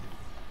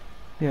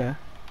 yeah.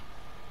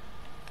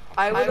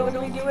 I would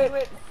only do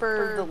it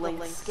for the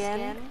link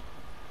skin.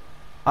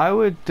 I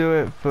would do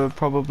it for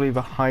probably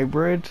the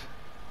hybrid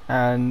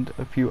and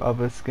a few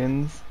other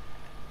skins.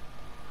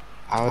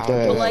 I would do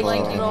it But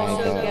like for you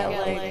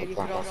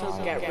could also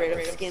the- get rid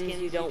of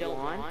skins you don't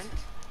want.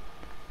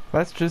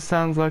 That just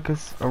sounds like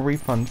a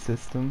refund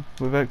system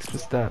with extra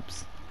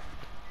steps.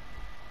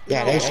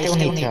 Yeah, they still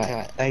need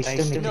to. They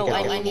still need to No, get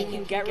I rid mean of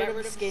you get rid of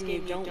the skin you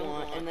don't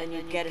want, and then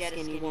you get a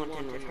skin you want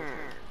in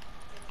return.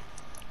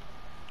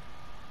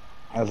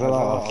 There's a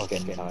lot of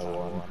skins I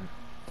want.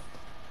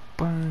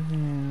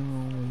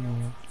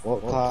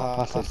 What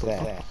class is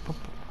this?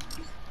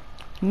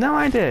 No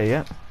idea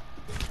yet.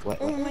 What,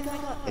 Oh my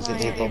god. is it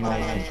the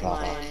abomination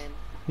class?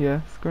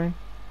 Yeah, screen.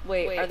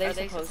 Wait, are they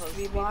supposed to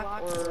be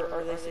black, or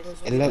are they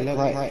supposed to It be looked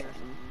like like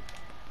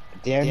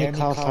the only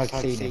class I've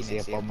seen is the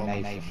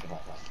abomination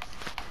class.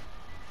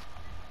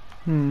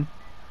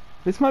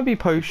 This might be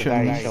The very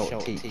potions.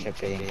 short teacher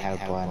being held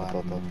by an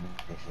abomination.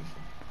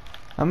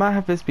 I might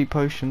have this be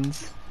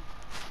potions.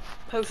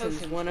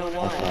 Potions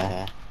 101?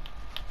 Okay.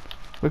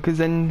 Because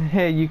then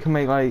here you can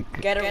make like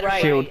Get it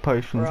right, shield or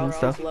potions and else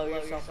stuff. blow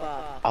yourself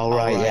up. Oh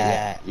right,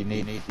 yeah. You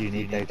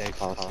need those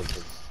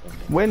classes.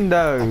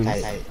 Windows.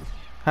 Okay.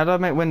 How do I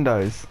make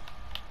windows?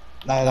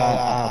 No,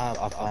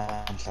 I'll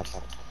find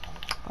something.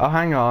 Oh,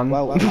 hang on.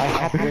 Well, I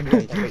have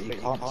windows, but you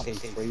can't see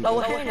through Oh,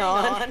 them. hang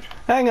on.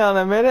 Hang on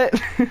a minute.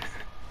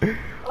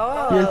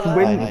 Oh. Yes,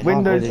 Right,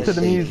 windows can't to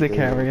the really see music through.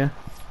 area.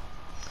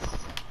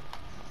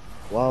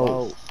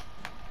 Well,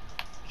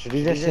 should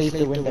we just leave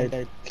the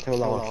window till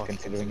last,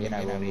 considering, you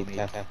know, we'll need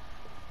to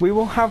We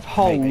will have make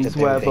holes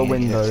where the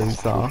building into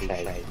windows a are.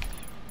 shape.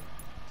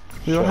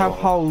 We will have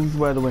Sure. holes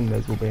where the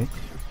windows will be.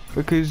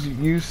 Because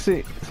you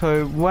see,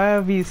 so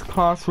where these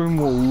classroom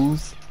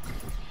walls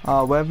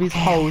are, where these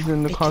holes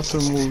in the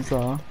classroom walls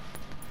are.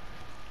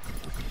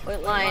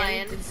 Wait,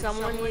 Lion, did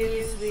someone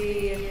use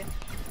the...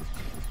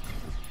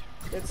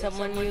 Did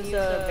someone use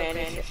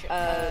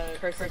a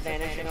curse of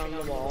vanishing on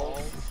the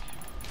walls?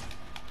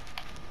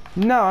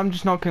 No, I'm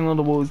just knocking all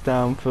the walls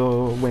down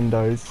for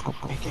windows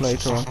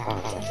later on.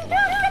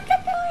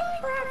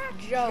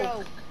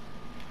 Joke.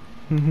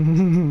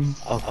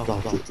 Oh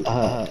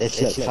god.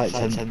 This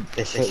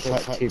looks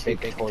like two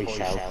big toy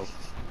shells.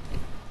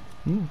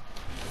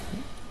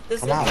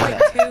 This Come looks out like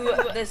two.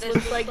 This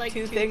looks like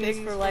two things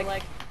for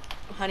like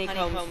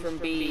honeycombs from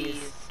bees.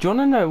 Do you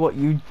wanna know what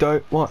you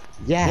don't want?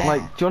 Yeah.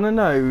 Like, do you wanna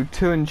know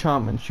 2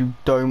 enchantments you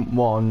don't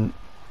want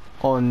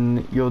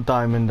on your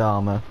diamond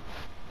armor?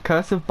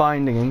 Curse of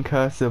Binding and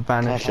Curse of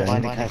Vanishing.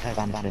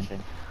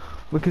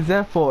 Because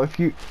therefore, if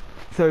you...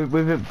 So,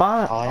 with it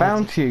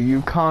bound to you,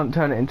 you can't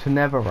turn it into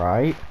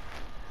netherite.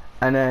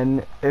 And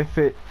then, if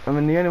it... I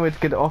mean, the only way to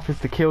get it off is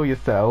to kill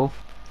yourself.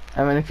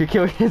 And then if you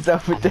kill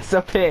yourself, it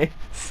disappears.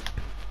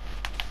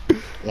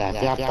 Yeah,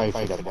 if you have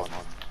both of them on.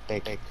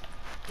 Big.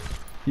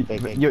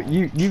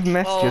 You've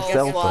messed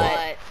yourself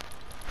up.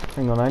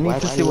 Hang on, I need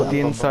to see what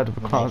the inside of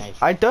a class...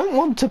 I don't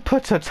want to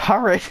put a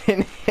turret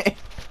in it!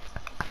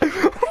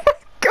 Oh my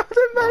god,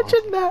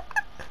 imagine that!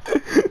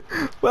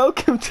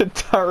 Welcome to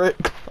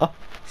turret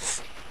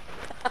class.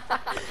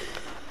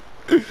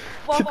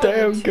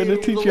 Today I'm gonna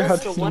teach you how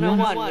to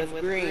 101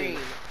 with Green.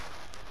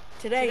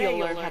 Today you'll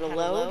learn how to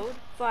load,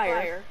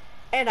 fire,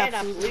 and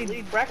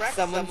absolutely wreck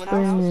someone's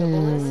house with a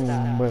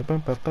ballista.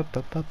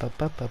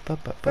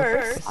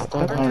 First,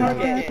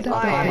 target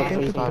fire.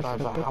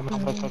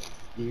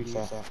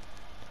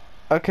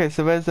 Okay,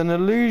 so there's an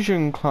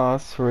illusion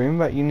classroom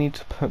that you need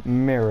to put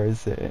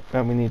mirrors in.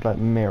 That we need like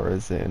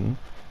mirrors in.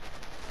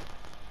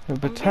 A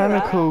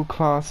botanical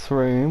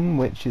classroom,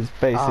 which is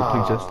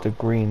basically just a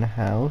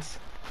greenhouse.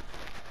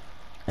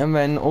 And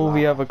then all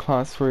the other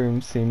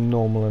classrooms seem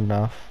normal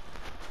enough.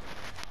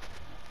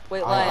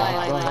 Wait, All that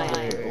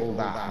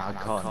and I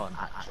can't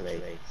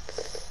actually.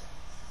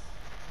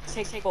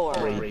 Take 4.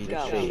 Go.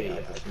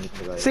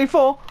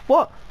 C4,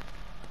 what?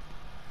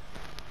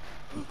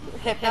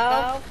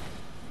 Hippo.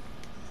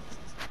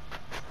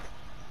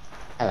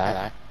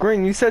 Hello.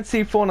 Green, you said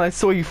C4 and I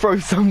saw you throw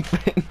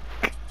something.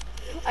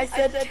 I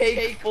said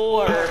take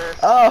 4.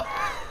 Oh.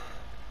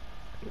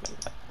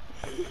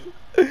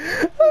 I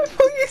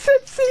thought you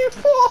said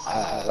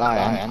C4.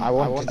 Ryan, I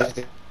wanted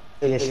to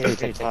be a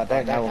stupid, so I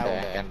don't know what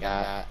I'm doing,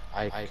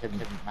 I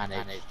couldn't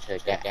manage to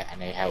get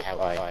any help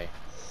by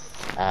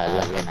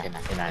looking at,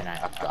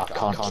 I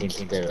can't seem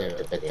to do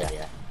the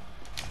video.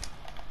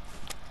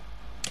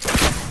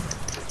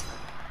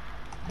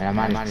 And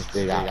I managed to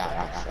do that,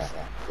 that's it.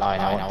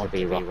 Lion, I want to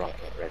be rocket.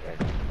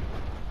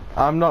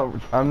 I'm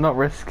not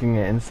risking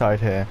it inside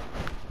here.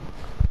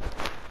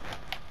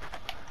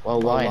 Well,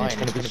 Lion, it's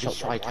going to be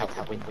shot right out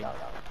the window.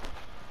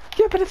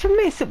 Yeah, but if a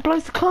miss, it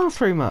blows the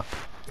classroom up.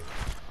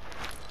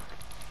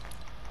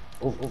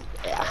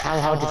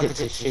 How did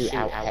it shoot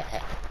out? I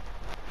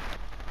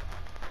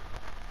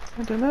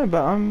don't know,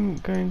 but I'm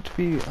gonna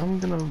try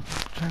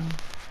and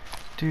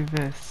do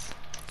this.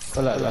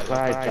 Look,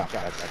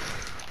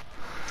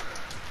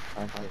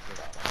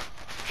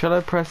 Shall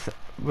I press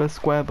the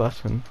square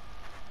button?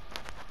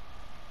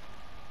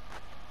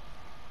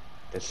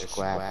 The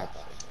square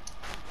button.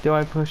 Do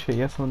I push it,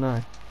 yes or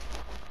no?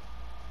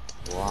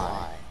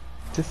 Why?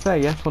 Just say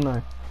yes or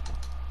no.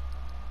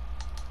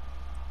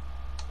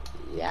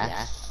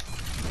 Yes.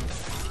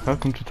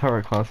 Welcome to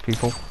turret class,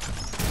 people.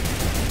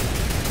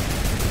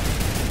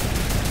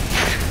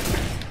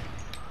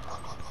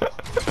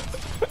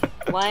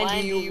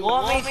 Lion, do you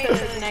want me to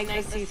connect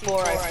the C4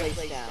 I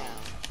placed down?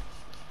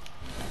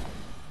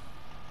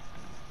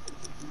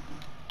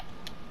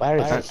 Where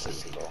is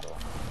it?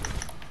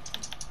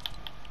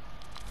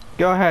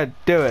 Go ahead,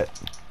 do it.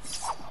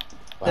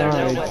 There's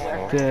I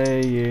nowhere.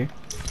 dare you.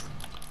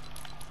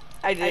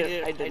 I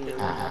didn't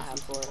know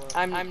before.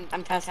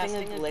 I'm testing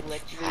a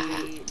glitch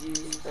we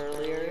used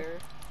earlier.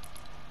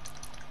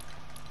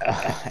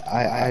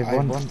 I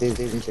want to do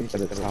this,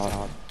 but it's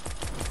hard.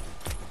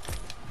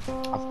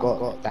 I've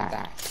got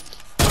that.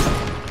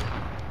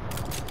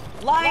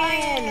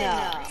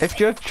 Lion! If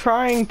you're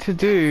trying to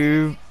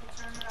do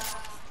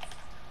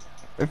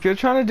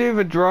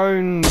the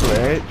drone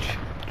glitch,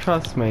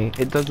 trust me,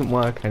 it doesn't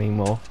work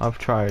anymore. I've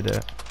tried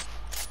it.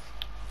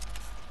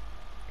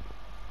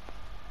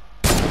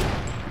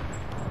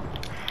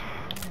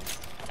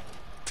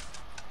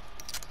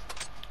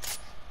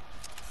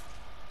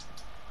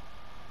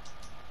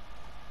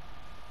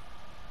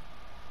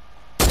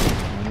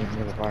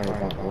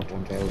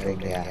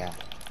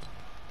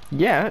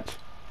 Yet?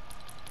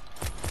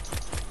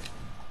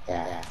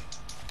 Yeah.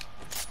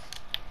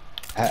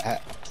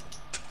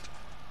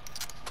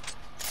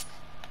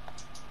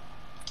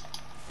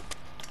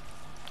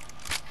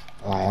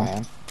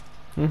 Lion.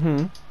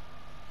 Mm-hmm.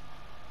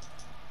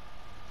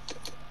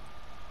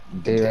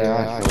 Do you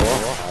realise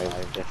what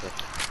I just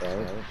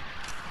said?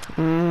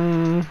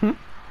 Mm-hmm.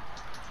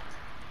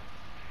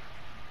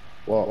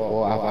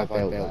 What have I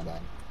built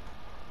then?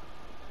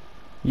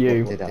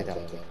 You. What did I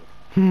build?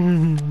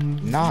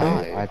 No,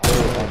 I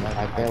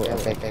built a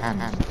big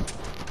cannon.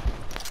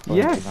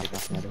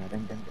 Yes.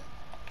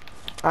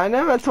 I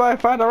know, that's why I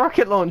found a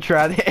rocket launcher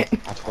at it.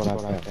 That's what I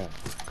built.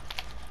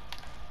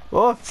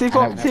 Oh,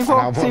 C4,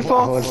 C4,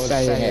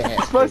 C4.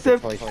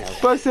 Explosive,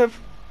 explosive.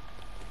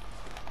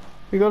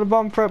 We got a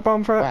bomb threat,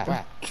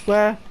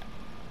 Where?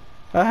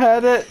 I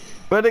heard it.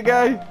 Where'd it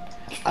go?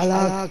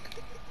 Alag.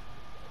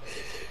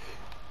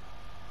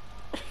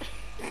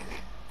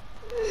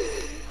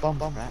 Bomb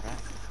rat.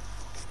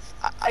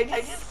 I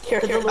just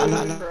scared the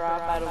living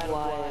crap out of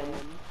Lion.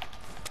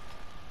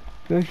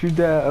 Don't you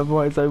dare,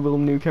 otherwise I will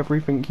nuke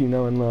everything you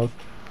know and love.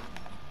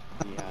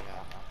 Yeah.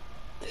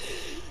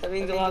 That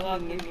means you'll have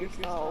to nuke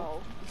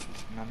yourself.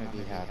 None of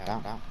you have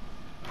that.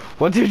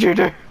 What did you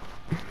do?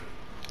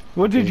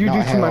 What did you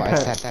do to my I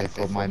pet? said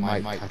before my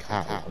mic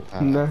cut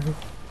out. No.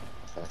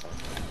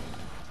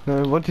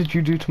 No, what did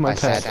you do to my I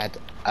pet? said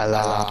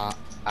Allah.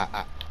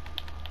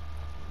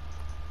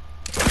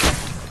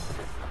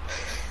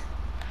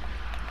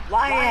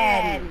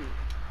 Lion!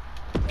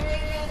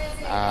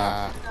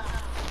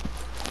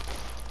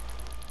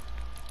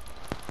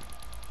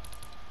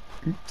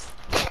 Oops.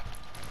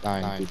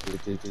 No,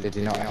 did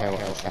you not hear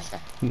what I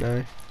said?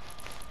 No.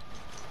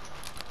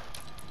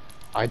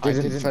 I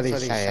didn't fully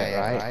say it,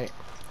 right?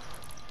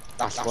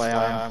 That's why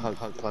I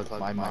unplugged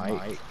my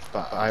mic,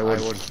 but I would...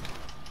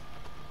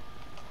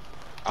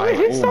 Wait,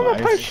 who stole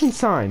my potion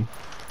sign?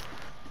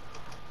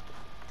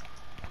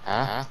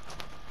 Huh?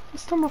 Who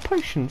stole my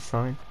potion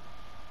sign?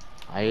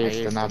 I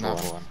used another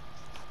one.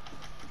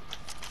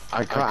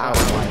 I cut out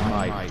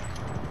my mic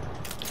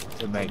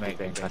to make me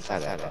think I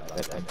said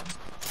it.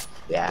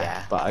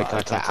 Yeah, but I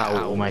cut it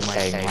out almost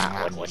saying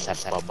that when you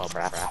said bomb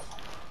rat.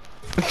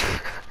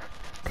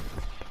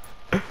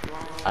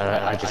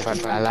 I just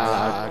went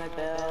Allah.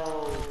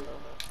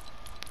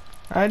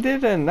 I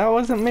didn't, that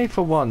wasn't me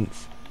for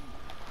once.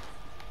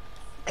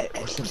 It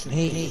wasn't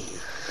me.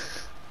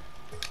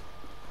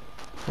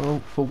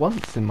 Well, for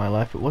once in my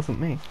life it wasn't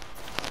me.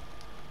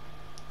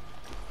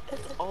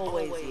 It's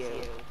always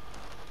you.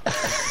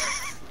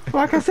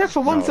 Like I said,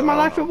 for once in my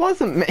life it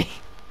wasn't me.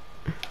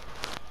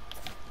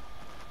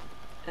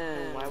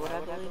 And why would I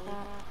believe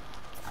that?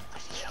 I'm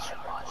pretty sure it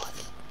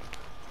was.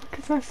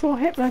 Because I saw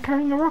Hitler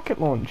carrying a rocket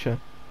launcher.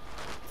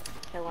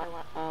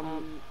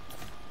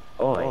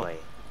 Oi.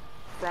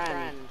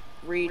 Friend,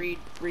 read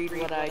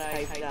what I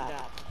typed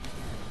up.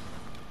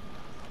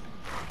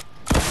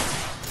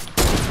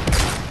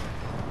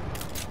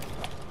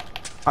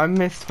 I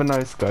missed the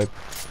no scope.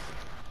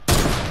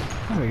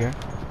 There we go.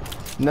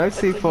 No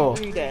C4.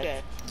 Read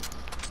it.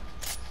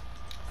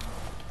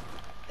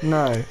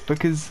 No,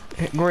 because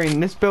Green,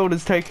 this build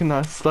has taken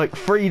us like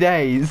 3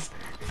 days.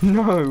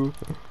 No.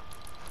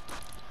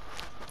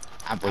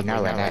 And we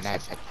know it.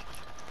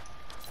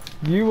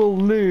 You will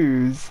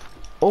lose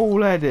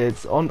all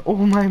edits on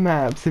all my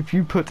maps if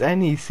you put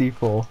any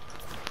C4.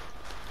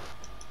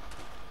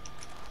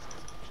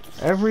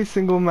 Every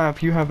single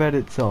map you have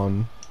edits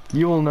on,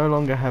 you will no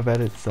longer have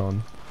edits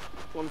on.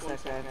 1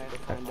 second, I have to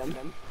find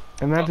them.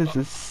 And that is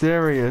a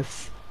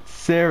serious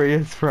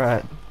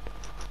threat.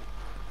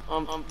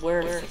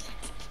 Where is it?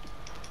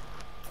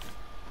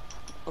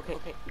 Okay,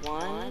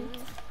 1.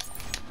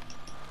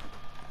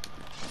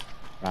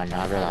 Right,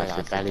 now I realise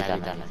we've barely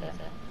done anything.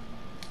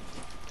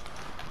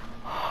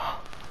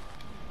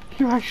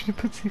 You actually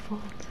put C4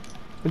 on.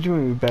 What do you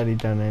mean we've barely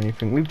done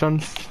anything? We've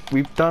done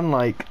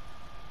like...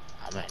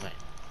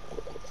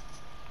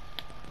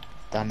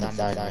 Done.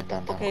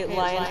 Okay,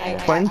 Lion,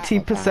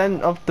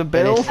 20% of the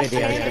build? This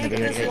video is going to be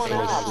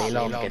ridiculously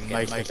long and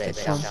most of it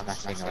is just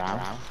messing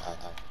around.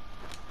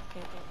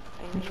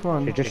 Which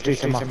one? You just do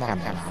some off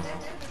camera.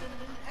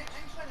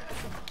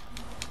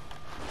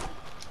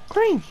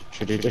 Green!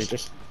 Should you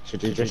just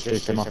do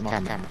some off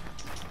camera?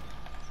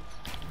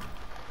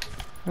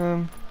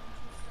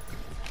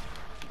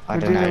 We're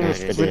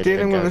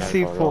dealing with a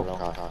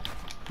C4.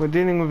 We're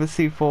dealing with a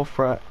C4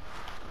 threat.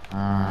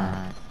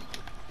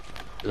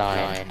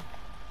 Lion.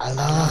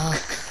 Allah.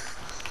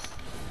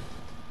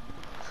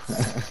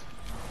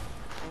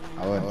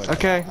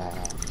 Okay,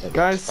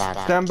 guys,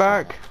 stand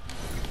back.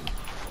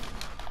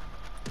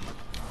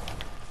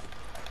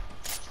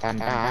 Stand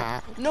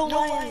back. No,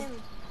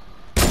 Lion!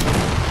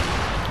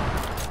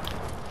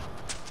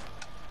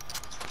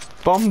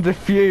 Bomb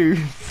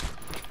defuse.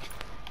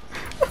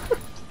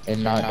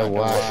 In like the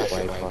worst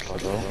way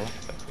possible.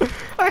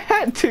 I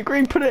had to.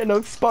 Green put it in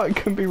a spot it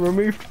can be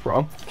removed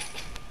from.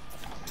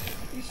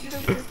 You should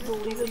have just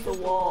deleted the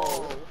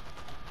wall.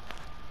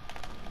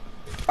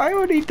 I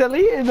already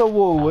deleted the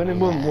wall and it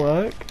wouldn't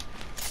work.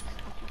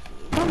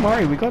 Don't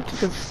worry, we got to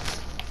the...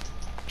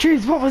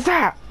 Jeez, what was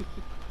that?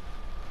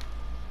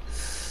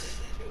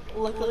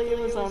 Luckily it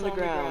was on the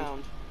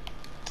ground.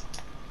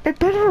 It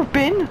better have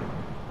been.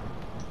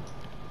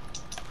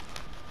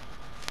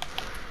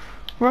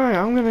 Right,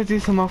 I'm gonna do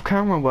some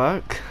off-camera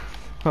work.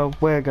 Well,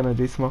 we're gonna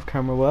do some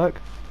off-camera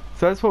work.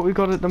 So that's what we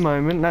got at the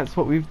moment. That's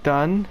what we've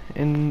done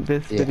in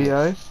this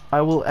video.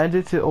 I will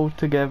edit it all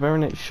together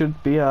and it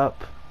should be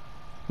up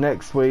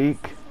next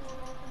week.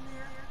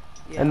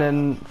 And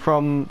then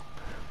from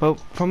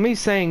me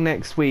saying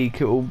next week,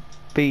 it will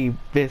be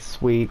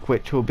this week,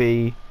 which will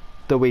be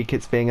the week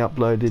it's being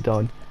uploaded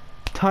on.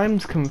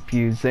 Time's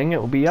confusing.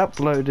 It will be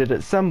uploaded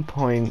at some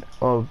point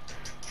of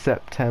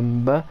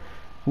September.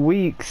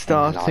 Week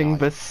starting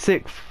the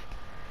 6th.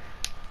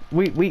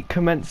 Week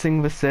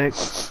commencing the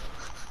 6th.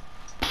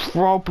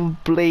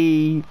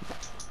 probably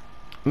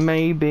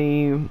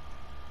maybe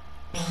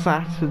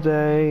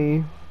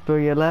Saturday the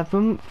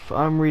 11th.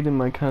 I'm reading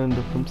my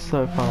calendar from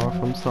so far off.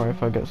 I'm sorry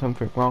if I get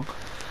something wrong.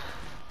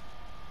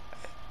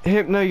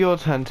 Hypno, your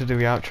turn to do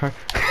the outro.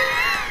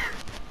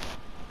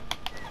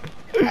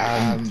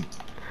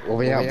 We'll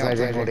be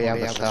uploading all the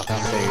other stuff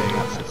soon.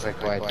 That's a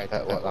quick way to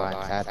put what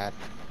I said.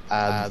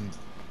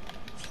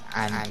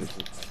 And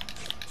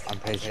I'm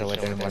pretty sure we're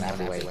doing one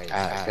every week.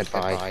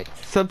 Goodbye.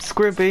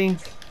 Subscribey,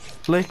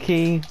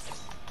 flicky,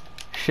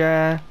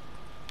 share,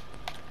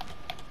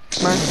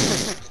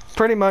 smash.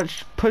 Pretty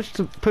much push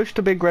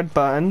the big red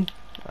button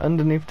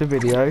underneath the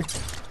video.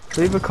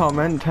 Leave a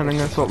comment telling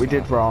us what we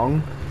did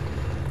wrong.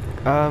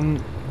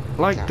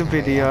 Like the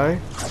video,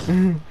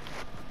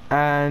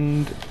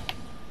 and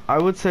I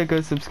would say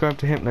go subscribe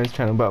to Hypno's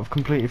channel, but I've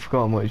completely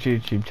forgotten what his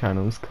YouTube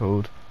channel is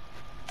called.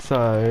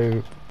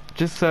 So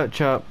just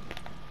search up.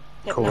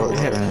 Cool.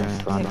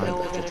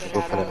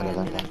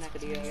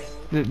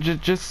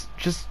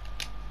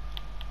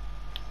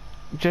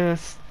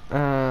 Just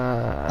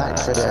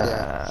Next video.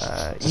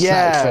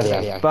 yeah. Next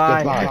video.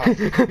 Bye.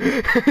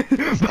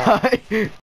 Goodbye. Bye.